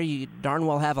 make sure you darn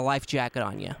well have a life jacket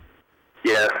on you.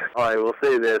 Yeah, I will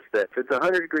say this, that if it's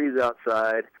 100 degrees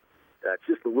outside, that's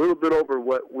just a little bit over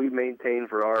what we maintain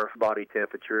for our body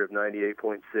temperature of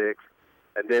 98.6.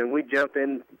 And then we jump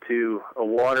into a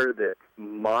water that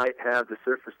might have the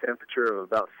surface temperature of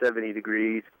about 70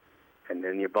 degrees, and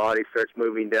then your body starts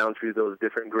moving down through those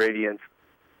different gradients.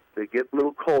 They get a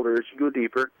little colder as you go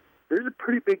deeper. There's a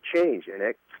pretty big change, and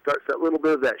it starts that little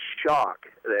bit of that shock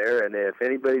there. And if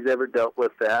anybody's ever dealt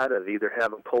with that, of either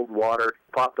having cold water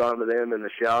popped onto them in the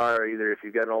shower, or either if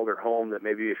you've got an older home that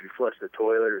maybe if you flush the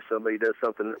toilet or somebody does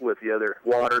something with the other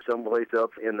water someplace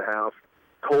else in the house,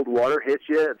 cold water hits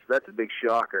you, that's a big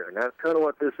shocker. And that's kind of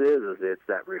what this is it's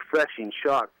that refreshing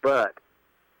shock, but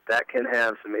that can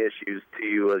have some issues to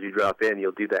you as you drop in.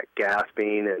 You'll do that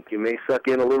gasping, and you may suck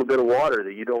in a little bit of water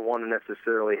that you don't want to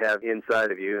necessarily have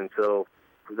inside of you. And so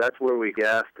that's where we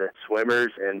gas to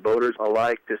swimmers and boaters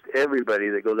alike, just everybody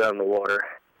that goes out in the water.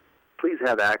 Please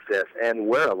have access and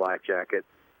wear a life jacket.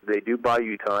 They do buy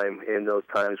you time in those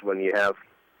times when you have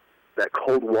that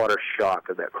cold water shock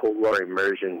or that cold water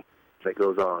immersion that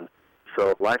goes on.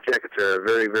 So life jackets are a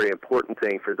very, very important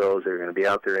thing for those that are going to be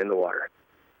out there in the water.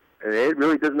 And it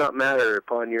really does not matter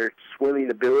upon your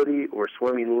swimming ability or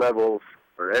swimming levels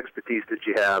or expertise that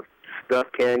you have. Stuff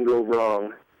can go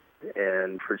wrong,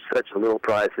 and for such a little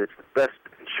price, it's the best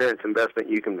insurance investment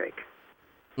you can make.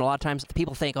 A lot of times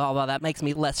people think, oh, well, that makes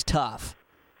me less tough.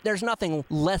 There's nothing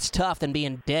less tough than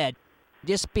being dead.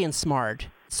 Just being smart.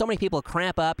 So many people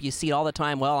cramp up. You see it all the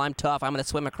time. Well, I'm tough. I'm going to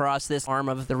swim across this arm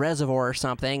of the reservoir or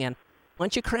something. And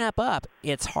once you cramp up,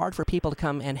 it's hard for people to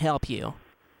come and help you.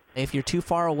 If you're too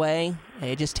far away,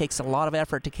 it just takes a lot of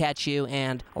effort to catch you,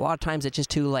 and a lot of times it's just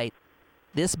too late.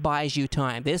 This buys you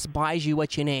time. This buys you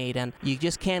what you need, and you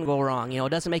just can't go wrong. It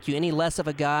doesn't make you any less of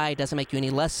a guy. It doesn't make you any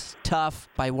less tough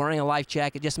by wearing a life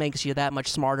jacket. It just makes you that much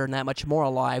smarter and that much more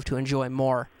alive to enjoy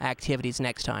more activities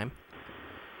next time.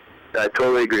 I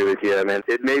totally agree with you. I mean,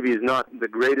 it maybe is not the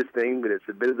greatest thing, but it's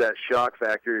a bit of that shock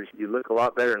factor. You look a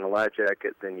lot better in a life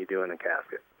jacket than you do in a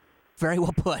casket. Very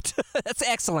well put. That's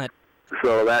excellent.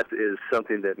 So that is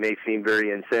something that may seem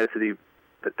very insensitive,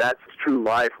 but that's true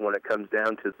life when it comes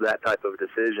down to that type of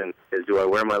decision, is do I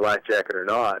wear my life jacket or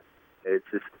not? It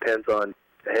just depends on,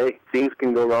 hey, things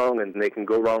can go wrong, and they can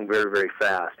go wrong very, very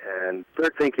fast. And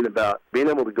start thinking about being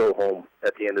able to go home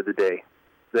at the end of the day.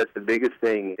 That's the biggest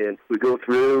thing. And we go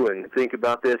through and think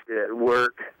about this at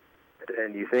work,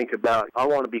 and you think about, I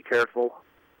want to be careful.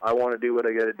 I want to do what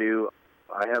I got to do.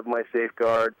 I have my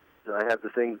safeguards. I have the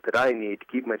things that I need to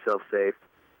keep myself safe,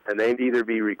 and they'd either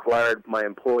be required by my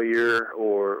employer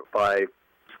or by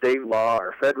state law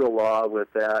or federal law with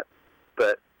that.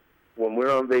 But when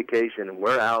we're on vacation and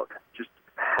we're out just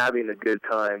having a good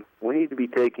time, we need to be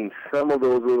taking some of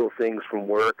those little things from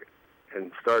work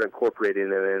and start incorporating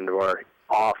them into our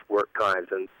off-work times.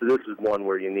 And this is one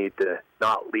where you need to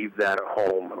not leave that at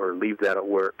home or leave that at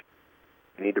work.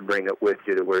 You need to bring it with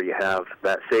you to where you have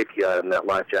that safety item, that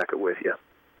life jacket with you.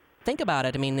 Think about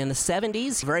it. I mean, in the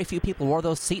 70s, very few people wore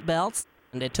those seat belts,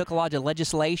 and it took a lot of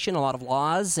legislation, a lot of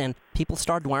laws, and people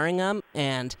started wearing them,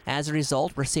 and as a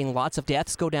result, we're seeing lots of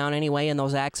deaths go down anyway in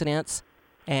those accidents,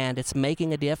 and it's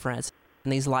making a difference.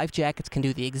 And these life jackets can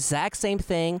do the exact same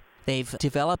thing. They've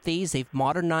developed these, they've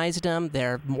modernized them,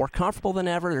 they're more comfortable than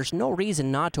ever. There's no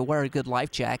reason not to wear a good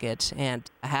life jacket and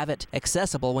have it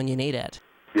accessible when you need it.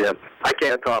 Yeah, I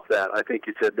can't top that. I think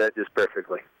you said that just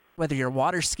perfectly. Whether you're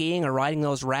water skiing or riding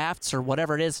those rafts or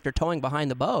whatever it is you're towing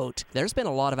behind the boat, there's been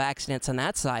a lot of accidents on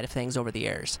that side of things over the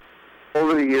years.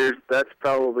 Over the years, that's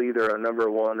probably either a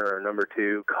number one or a number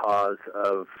two cause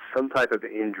of some type of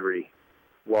injury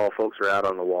while folks are out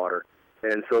on the water.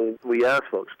 And so we ask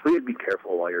folks, please be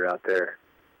careful while you're out there,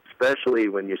 especially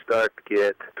when you start to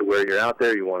get to where you're out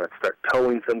there. You want to start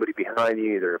towing somebody behind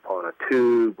you, either upon a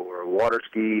tube or water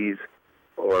skis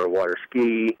or a water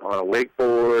ski, on a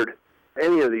wakeboard.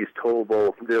 Any of these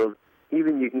towable deals,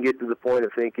 even you can get to the point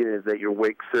of thinking is that you're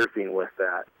wake surfing with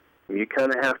that. You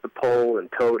kind of have to pull and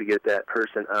tow to get that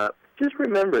person up. Just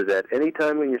remember that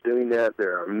anytime when you're doing that,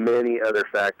 there are many other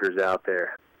factors out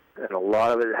there. And a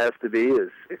lot of it has to be is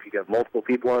if you got multiple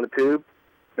people on a tube,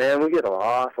 man, we get an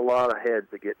awful lot of heads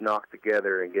that get knocked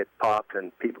together and get popped,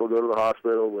 and people go to the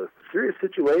hospital with serious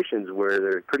situations where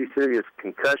there are pretty serious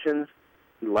concussions,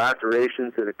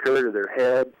 lacerations that occur to their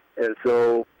head. And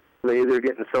so they're either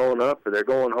getting sewn up or they're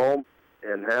going home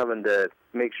and having to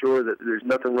make sure that there's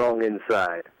nothing wrong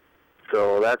inside.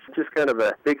 So that's just kind of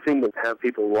a big thing to have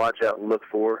people watch out and look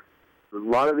for. A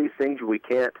lot of these things we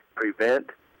can't prevent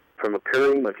from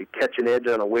occurring. If you catch an edge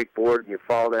on a wakeboard and you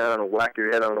fall down and whack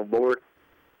your head on a board,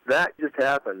 that just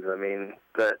happens. I mean,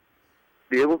 but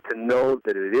be able to know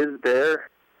that it is there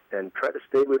and try to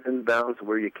stay within bounds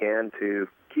where you can to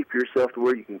keep yourself to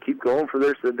where you can keep going for the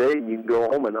rest of the day, and you can go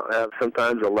home and not have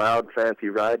sometimes a loud, fancy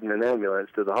ride in an ambulance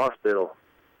to the hospital.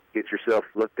 Get yourself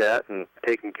looked at and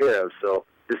taken care of. So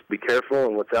just be careful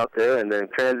in what's out there, and then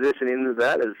transitioning into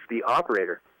that is the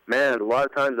operator. Man, a lot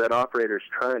of times that operator is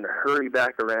trying to hurry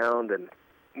back around and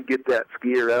get that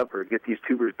skier up or get these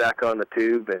tubers back on the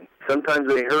tube, and sometimes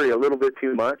they hurry a little bit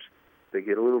too much. They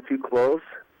get a little too close.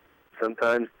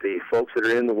 Sometimes the folks that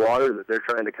are in the water that they're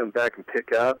trying to come back and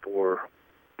pick up or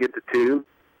get the tube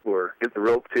or get the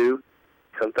rope to,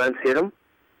 sometimes hit them.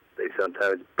 They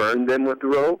sometimes burn them with the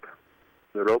rope.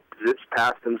 The rope zips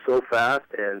past them so fast,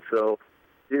 and so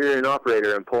you're an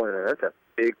operator and pulling it. That's a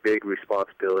big, big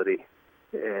responsibility.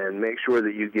 And make sure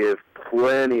that you give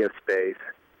plenty of space.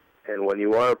 And when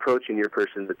you are approaching your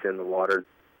person that's in the water,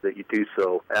 that you do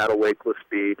so at a wakeless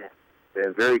speed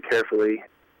and very carefully,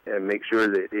 and make sure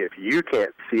that if you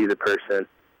can't see the person,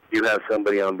 you have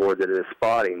somebody on board that is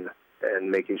spotting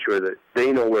and making sure that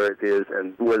they know where it is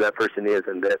and where that person is,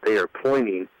 and that they are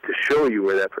pointing to show you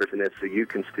where that person is so you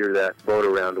can steer that boat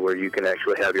around to where you can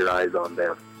actually have your eyes on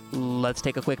them. Let's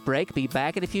take a quick break. Be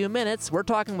back in a few minutes. We're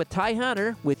talking with Ty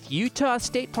Hunter with Utah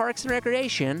State Parks and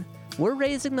Recreation. We're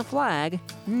raising the flag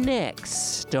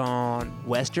next on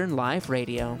Western Life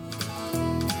Radio.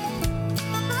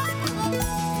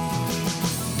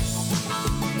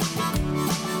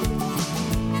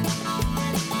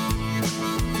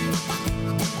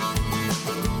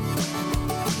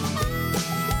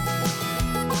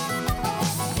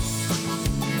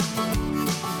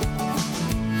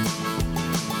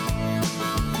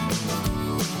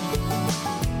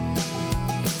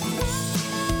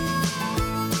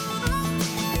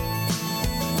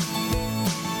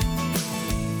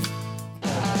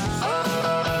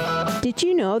 Did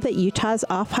you know that Utah's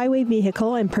off-highway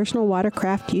vehicle and personal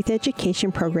watercraft youth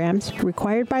education programs,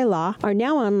 required by law, are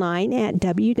now online at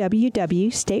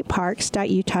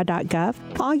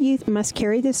www.stateparks.utah.gov? All youth must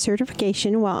carry this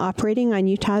certification while operating on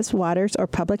Utah's waters or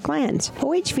public lands.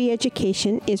 OHV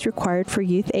education is required for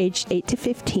youth aged 8 to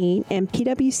 15, and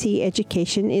PWC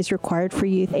education is required for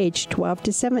youth aged 12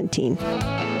 to 17.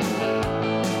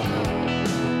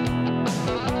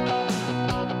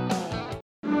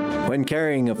 When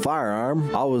carrying a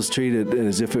firearm, always treat it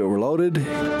as if it were loaded.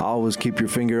 Always keep your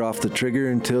finger off the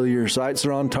trigger until your sights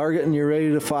are on target and you're ready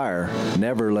to fire.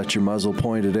 Never let your muzzle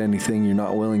point at anything you're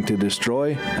not willing to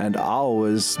destroy. And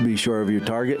always be sure of your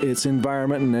target, its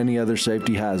environment, and any other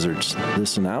safety hazards.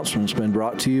 This announcement's been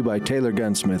brought to you by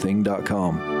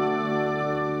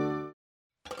TaylorGunsmithing.com.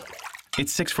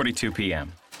 It's 6:42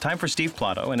 p.m. Time for Steve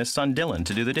Plotto and his son Dylan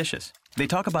to do the dishes. They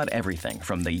talk about everything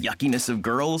from the yuckiness of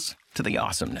girls to the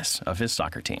awesomeness of his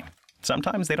soccer team.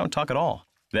 Sometimes they don't talk at all.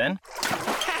 Then,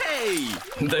 hey!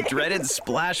 The dreaded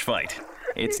splash fight.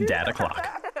 It's Dad O'Clock,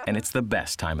 and it's the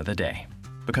best time of the day.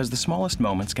 Because the smallest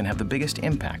moments can have the biggest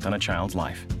impact on a child's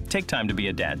life. Take time to be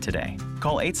a dad today.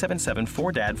 Call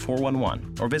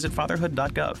 877-4DAD-411 or visit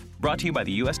fatherhood.gov. Brought to you by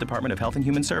the U.S. Department of Health and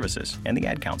Human Services and the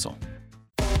Ad Council.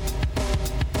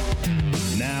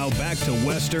 Now back to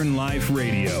Western Life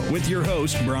Radio with your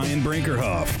host, Brian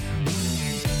Brinkerhoff.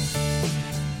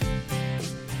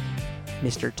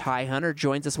 Mr. Ty Hunter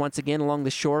joins us once again along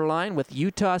the shoreline with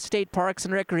Utah State Parks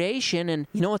and Recreation. And,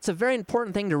 you know, it's a very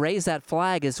important thing to raise that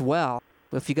flag as well.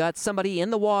 If you got somebody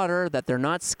in the water that they're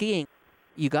not skiing,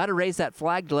 you got to raise that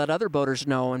flag to let other boaters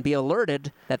know and be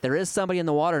alerted that there is somebody in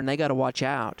the water and they got to watch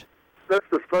out. That's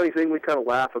the funny thing we kind of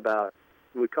laugh about.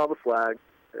 We call the flag,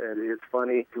 and it's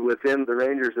funny, within the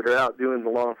rangers that are out doing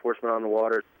the law enforcement on the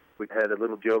water, we had a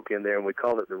little joke in there, and we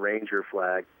called it the ranger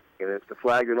flag. And it's the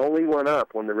flag that only went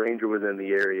up when the ranger was in the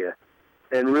area.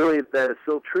 And really, that is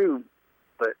so true,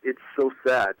 but it's so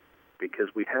sad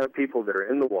because we have people that are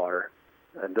in the water,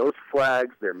 and those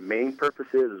flags, their main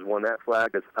purpose is when that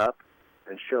flag is up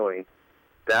and showing,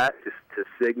 that is to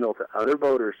signal to other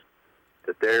boaters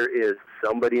that there is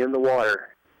somebody in the water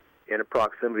in a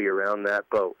proximity around that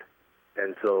boat.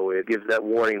 And so it gives that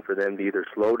warning for them to either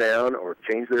slow down or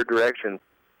change their direction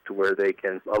to where they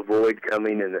can avoid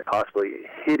coming and possibly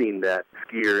hitting that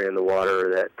skier in the water or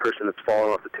that person that's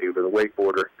fallen off the tube or the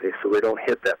wakeboarder, so they don't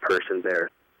hit that person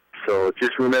there. So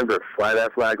just remember, fly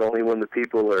that flag only when the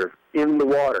people are in the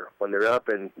water. When they're up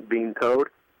and being towed,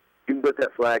 you can put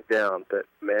that flag down. But,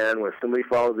 man, when somebody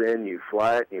falls in, you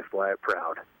fly it and you fly it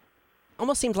proud.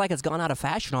 Almost seems like it's gone out of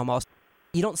fashion almost.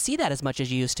 You don't see that as much as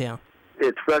you used to.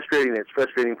 It's frustrating. It's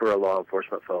frustrating for our law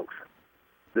enforcement folks.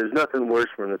 There's nothing worse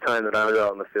from the time that I was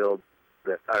out in the field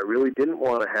that I really didn't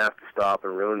want to have to stop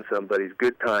and ruin somebody's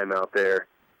good time out there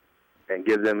and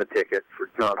give them a ticket for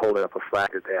not holding up a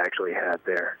flag that they actually had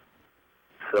there.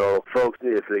 So, folks,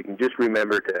 if they can just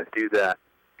remember to do that,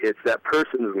 it's that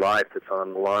person's life that's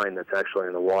on the line that's actually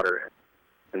in the water.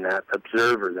 And that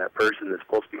observer, that person that's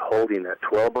supposed to be holding that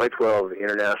 12 by 12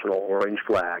 international orange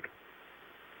flag,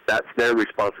 that's their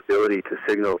responsibility to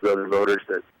signal to other voters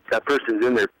that that person's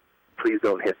in there. Please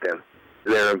don't hit them.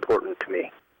 They're important to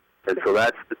me. And so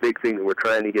that's the big thing that we're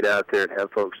trying to get out there and have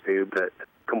folks do. But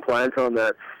compliance on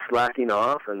that slacking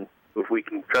off, and if we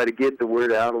can try to get the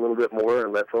word out a little bit more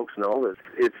and let folks know that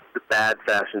it's the bad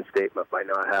fashion statement by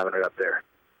not having it up there.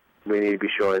 We need to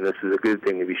be showing this is a good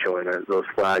thing to be showing those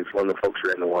flags when the folks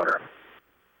are in the water.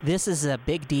 This is a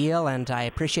big deal, and I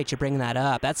appreciate you bringing that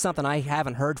up. That's something I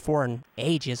haven't heard for in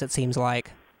ages, it seems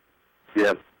like.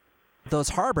 Yeah. Those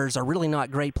harbors are really not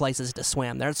great places to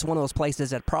swim. That's one of those places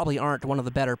that probably aren't one of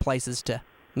the better places to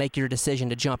make your decision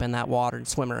to jump in that water and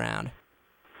swim around.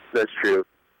 That's true.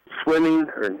 Swimming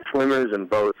or swimmers and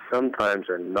boats sometimes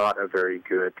are not a very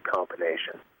good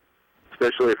combination,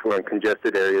 especially if we're in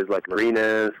congested areas like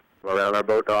marinas, around our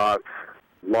boat docks,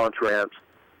 launch ramps.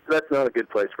 That's not a good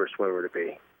place for a swimmer to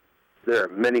be. There are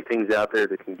many things out there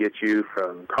that can get you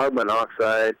from carbon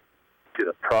monoxide to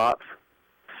the props.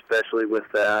 Especially with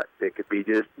that, it could be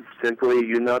just simply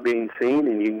you not being seen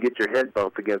and you can get your head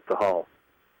bumped against the hull.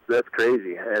 That's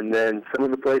crazy. And then some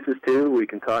of the places, too, we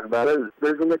can talk about it,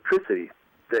 there's electricity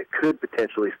that could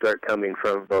potentially start coming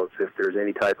from boats if there's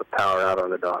any type of power out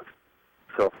on the docks.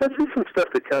 So that's just some stuff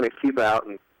to kind of keep out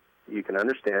and you can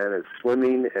understand is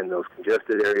swimming in those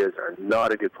congested areas are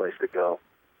not a good place to go.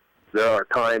 There are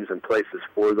times and places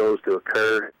for those to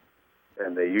occur,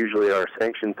 and they usually are a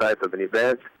sanctioned type of an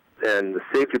event. And the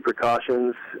safety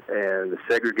precautions and the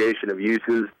segregation of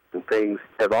uses and things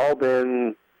have all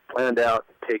been planned out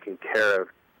and taken care of.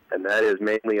 And that is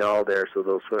mainly all there so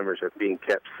those swimmers are being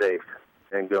kept safe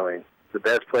and going. The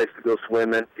best place to go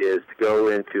swimming is to go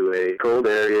into a cold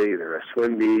area, either a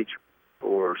swim beach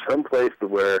or some place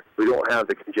where we don't have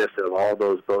the congestion of all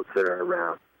those boats that are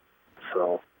around.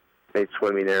 So made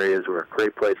swimming areas are a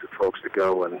great place for folks to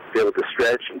go and be able to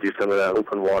stretch and do some of that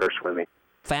open water swimming.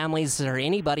 Families or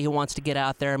anybody who wants to get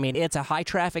out there, I mean, it's a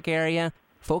high-traffic area.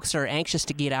 Folks are anxious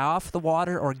to get off the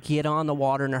water or get on the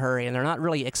water in a hurry, and they're not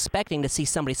really expecting to see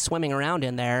somebody swimming around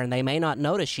in there, and they may not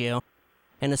notice you.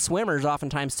 And the swimmers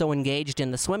oftentimes so engaged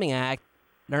in the swimming act,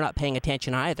 they're not paying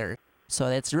attention either. So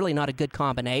it's really not a good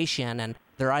combination, and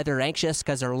they're either anxious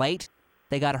because they're late,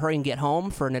 they got to hurry and get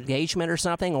home for an engagement or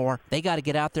something, or they got to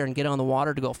get out there and get on the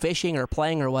water to go fishing or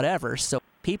playing or whatever. So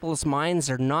people's minds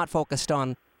are not focused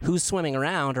on who's swimming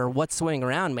around or what's swimming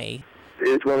around me.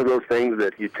 It's one of those things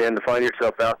that you tend to find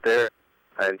yourself out there,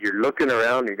 and you're looking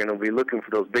around, you're going to be looking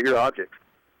for those bigger objects.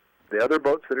 The other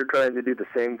boats that are trying to do the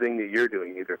same thing that you're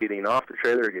doing, either getting off the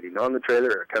trailer or getting on the trailer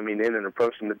or coming in and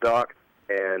approaching the dock,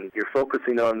 and you're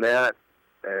focusing on that,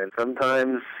 and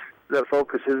sometimes the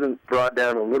focus isn't brought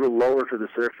down a little lower to the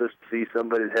surface to see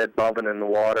somebody's head bobbing in the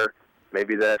water,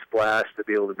 maybe that splash to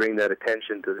be able to bring that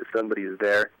attention to that somebody's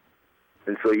there.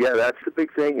 And so, yeah, that's the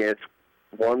big thing. It's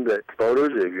one that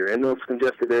boaters, if you're in those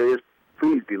congested areas,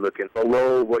 please be looking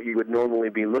below what you would normally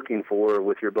be looking for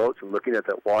with your boats and looking at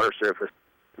that water surface.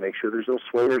 Make sure there's no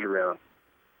swimmers around.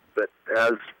 But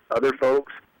as other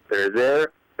folks that are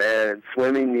there, and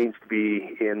swimming needs to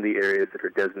be in the areas that are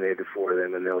designated for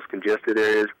them, in those congested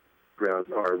areas, around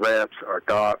our ramps, our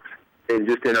docks, and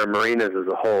just in our marinas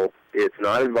as a whole. It's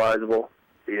not advisable.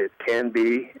 It can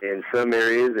be in some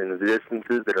areas and the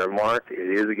distances that are marked.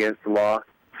 It is against the law.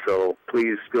 So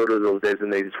please go to those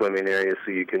designated swimming areas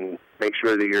so you can make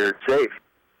sure that you're safe.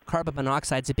 Carbon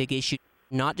monoxide's a big issue,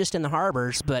 not just in the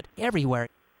harbors, but everywhere.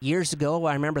 Years ago,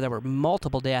 I remember there were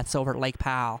multiple deaths over at Lake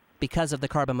Powell because of the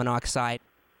carbon monoxide.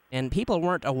 And people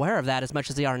weren't aware of that as much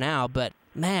as they are now, but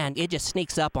man, it just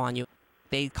sneaks up on you.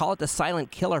 They call it the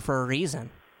silent killer for a reason.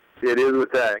 It is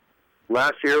with that.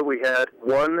 Last year we had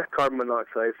one carbon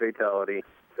monoxide fatality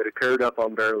that occurred up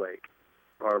on Bear Lake.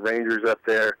 Our rangers up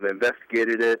there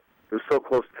investigated it. It was so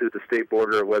close to the state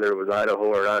border, whether it was Idaho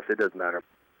or us, it doesn't matter.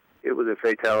 It was a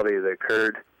fatality that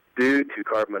occurred due to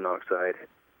carbon monoxide.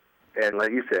 And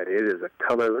like you said, it is a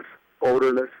colorless,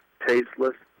 odorless,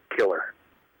 tasteless killer.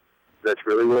 That's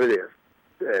really what it is.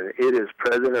 And it is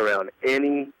present around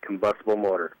any combustible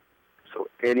motor. So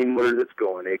any motor that's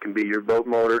going, it can be your boat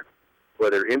motor,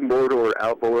 whether inboard or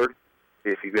outboard.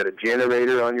 If you've got a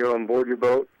generator on board your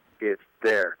boat, it's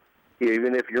there.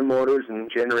 Even if your motors and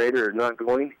generator are not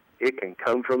going, it can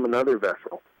come from another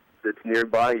vessel that's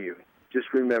nearby you.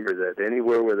 Just remember that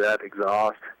anywhere where that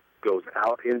exhaust goes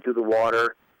out into the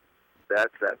water,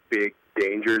 that's that big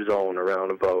danger zone around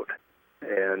a boat.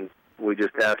 And we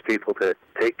just ask people to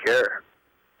take care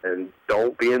and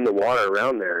don't be in the water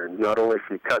around there, not only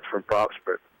from cuts from props,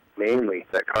 but mainly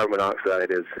that carbon monoxide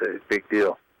is a big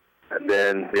deal. And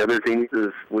then the other thing is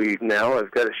we now have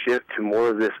got to shift to more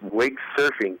of this wake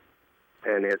surfing.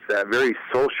 And it's that very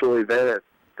social event at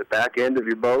the back end of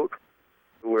your boat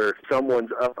where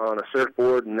someone's up on a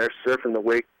surfboard and they're surfing the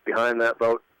wake behind that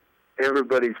boat.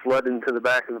 Everybody's flooding to the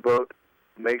back of the boat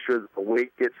to make sure that the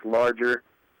wake gets larger,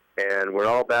 and we're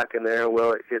all back in there.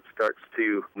 Well, it starts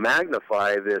to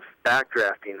magnify this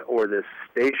backdrafting or this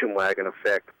station wagon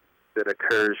effect that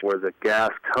occurs where the gas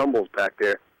tumbles back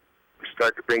there. We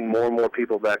start to bring more and more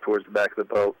people back towards the back of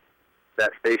the boat.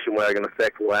 That station wagon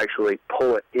effect will actually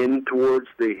pull it in towards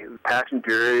the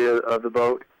passenger area of the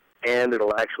boat, and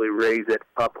it'll actually raise it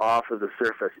up off of the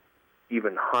surface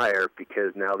even higher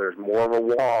because now there's more of a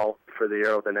wall for the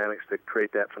aerodynamics to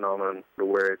create that phenomenon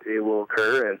where it will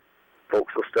occur, and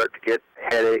folks will start to get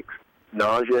headaches,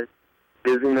 nausea,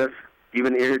 dizziness,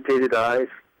 even irritated eyes.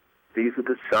 These are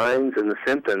the signs and the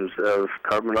symptoms of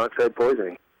carbon monoxide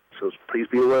poisoning, so please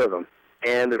be aware of them.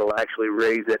 And it'll actually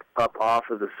raise it up off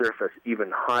of the surface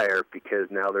even higher because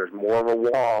now there's more of a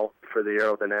wall for the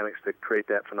aerodynamics to create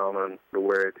that phenomenon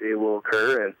where it will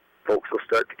occur, and folks will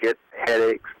start to get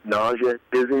headaches, nausea,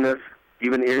 dizziness,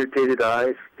 even irritated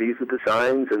eyes. These are the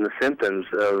signs and the symptoms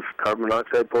of carbon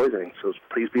monoxide poisoning, so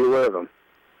please be aware of them.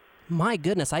 My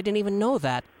goodness, I didn't even know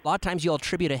that. A lot of times you'll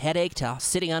attribute a headache to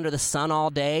sitting under the sun all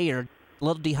day or a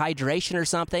little dehydration or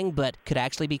something, but could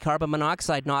actually be carbon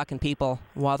monoxide knocking people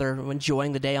while they're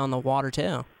enjoying the day on the water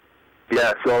too.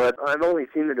 Yeah, so I've only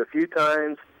seen it a few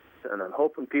times, and I'm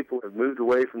hoping people have moved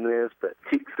away from this, but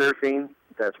teak surfing,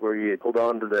 that's where you hold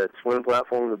on to the swim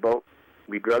platform of the boat,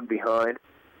 be drugged behind.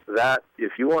 That,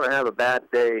 if you want to have a bad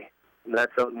day,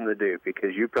 that's something to do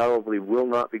because you probably will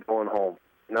not be going home.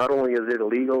 Not only is it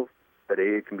illegal, but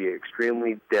it can be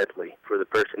extremely deadly for the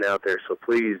person out there. So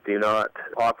please do not,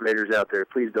 operators out there,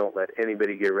 please don't let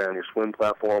anybody get around your swim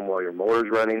platform while your motor's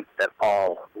running at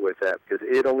all with that, because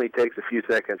it only takes a few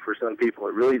seconds for some people.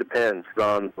 It really depends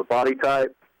on the body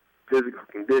type, physical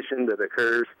condition that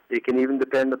occurs. It can even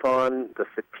depend upon the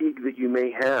fatigue that you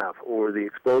may have or the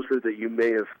exposure that you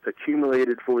may have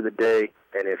accumulated for the day.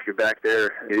 And if you're back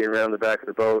there getting around the back of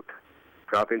the boat,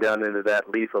 dropping down into that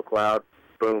lethal cloud,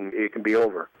 boom, it can be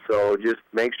over. So just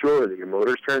make sure that your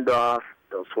motor's turned off,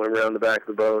 don't swim around the back of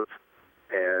the boat,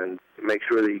 and make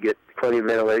sure that you get plenty of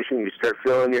ventilation. You start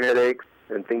feeling your headaches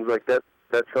and things like that.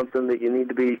 That's something that you need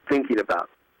to be thinking about.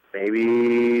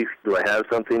 Maybe, do I have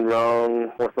something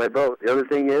wrong with my boat? The other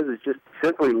thing is just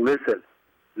simply listen,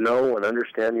 know, and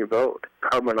understand your boat.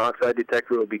 Carbon monoxide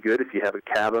detector will be good if you have a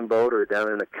cabin boat or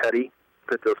down in a cuddy.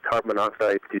 Put those carbon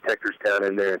monoxide detectors down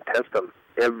in there and test them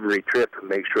every trip and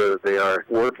make sure that they are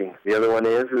working. The other one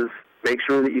is make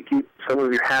sure that you keep some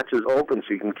of your hatches open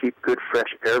so you can keep good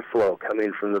fresh airflow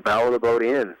coming from the bow of the boat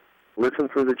in. Listen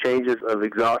for the changes of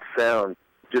exhaust sound,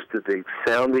 just the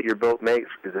sound that your boat makes,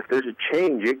 because if there's a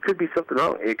change, it could be something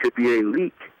wrong. It could be a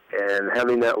leak, and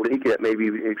having that leak, it may be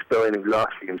expelling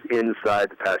exhaust fumes inside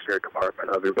the passenger compartment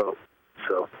of your boat.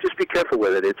 So just be careful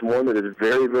with it. It's one that is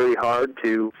very, very hard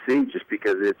to see just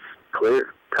because it's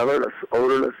clear, colorless,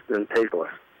 odorless, and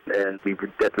tasteless, and we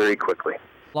get very quickly. A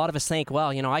lot of us think, well,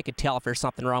 I could tell if there's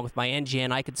something wrong with my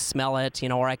engine. I could smell it,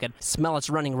 or I could smell it's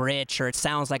running rich, or it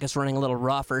sounds like it's running a little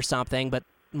rough or something, but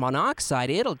monoxide,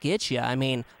 it'll get you. I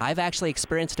mean, I've actually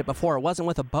experienced it before. It wasn't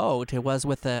with a boat. It was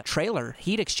with a trailer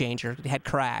heat exchanger. It had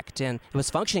cracked, and it was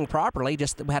functioning properly,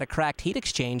 just had a cracked heat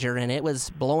exchanger, and it was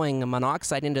blowing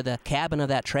monoxide into the cabin of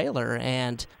that trailer,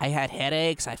 and I had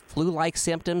headaches. I flu-like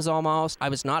symptoms almost. I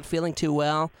was not feeling too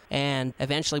well, and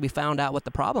eventually we found out what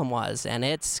the problem was, and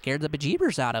it scared the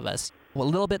bejeebers out of us. Well,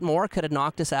 a little bit more could have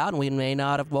knocked us out, and we may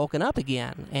not have woken up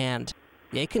again, and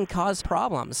it can cause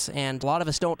problems, and a lot of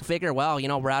us don't figure, well,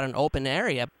 we're out in an open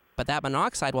area, but that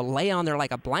monoxide will lay on there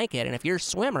like a blanket, and if you're a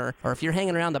swimmer, or if you're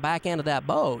hanging around the back end of that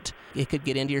boat, it could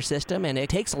get into your system, and it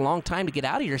takes a long time to get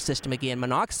out of your system again.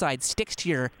 Monoxide sticks to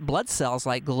your blood cells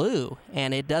like glue,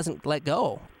 and it doesn't let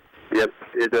go. Yep,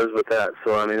 it does with that.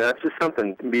 So, that's just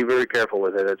something. Be very careful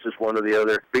with it. It's just one of the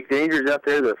other big dangers out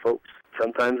there that folks,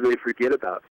 sometimes they forget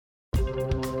about.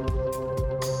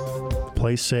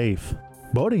 Play safe.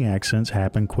 Boating accidents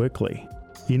happen quickly.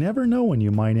 You never know when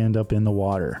you might end up in the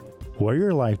water. Wear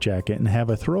your life jacket and have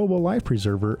a throwable life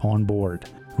preserver on board.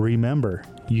 Remember,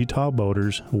 Utah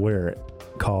boaters wear it.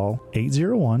 Call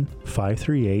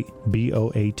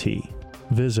 801-538-BOAT.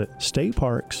 Visit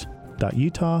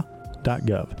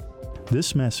stateparks.utah.gov.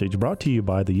 This message brought to you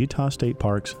by the Utah State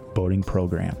Parks Boating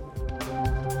Program.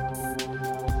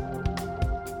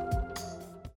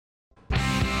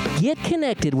 Get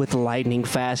connected with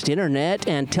lightning-fast internet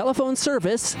and telephone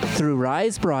service through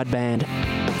Rise Broadband.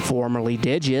 Formerly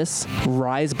Digis,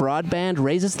 Rise Broadband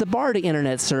raises the bar to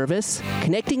internet service,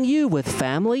 connecting you with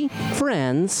family,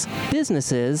 friends,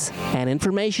 businesses, and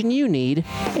information you need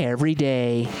every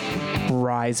day.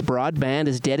 Rise Broadband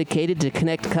is dedicated to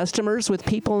connect customers with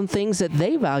people and things that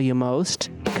they value most,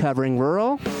 covering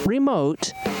rural,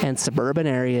 remote, and suburban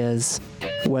areas.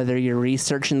 Whether you're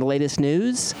researching the latest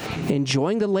news,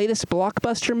 enjoying the latest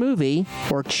blockbuster movie,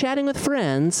 or chatting with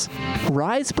friends,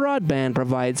 Rise Broadband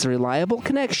provides reliable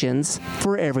connections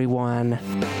for everyone.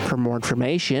 For more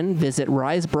information, visit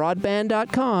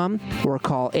risebroadband.com or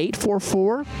call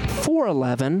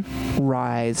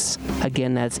 844-411-RISE.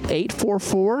 Again, that's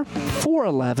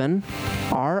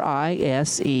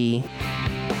 844-411-RISE.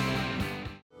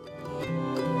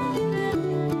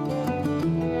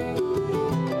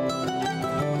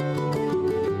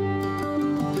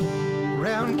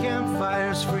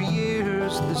 Campfires for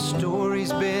years, the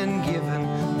story's been given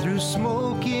through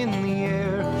smoke in the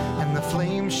air and the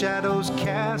flame shadows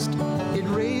cast. It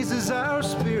raises our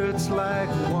spirits like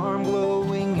warm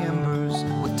glowing embers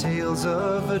with tales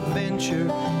of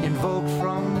adventure invoked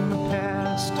from the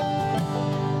past.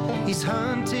 He's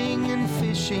hunting and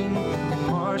fishing in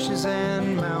marshes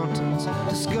and mountains,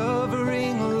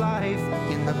 discovering life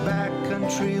in the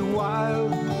backcountry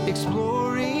wild,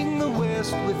 exploring the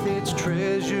West with its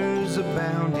treasures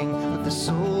abounding, with the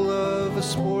soul of a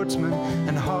sportsman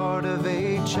and heart of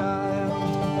a child.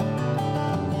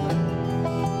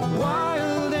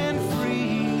 Wild and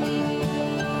free,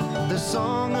 the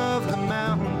song of the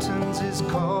mountains is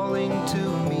calling to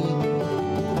me.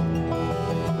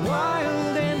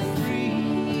 Wild and free,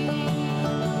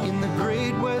 in the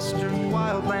great western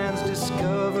wildlands,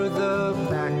 discover the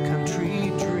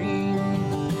backcountry dream.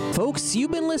 Folks, folks,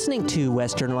 you've been listening to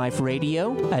Western Life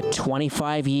Radio, a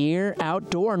 25-year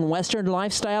outdoor and Western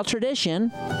lifestyle tradition.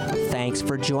 Thanks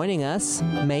for joining us.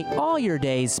 May all your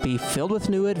days be filled with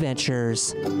new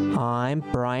adventures. I'm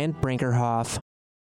Brian Brinkerhoff.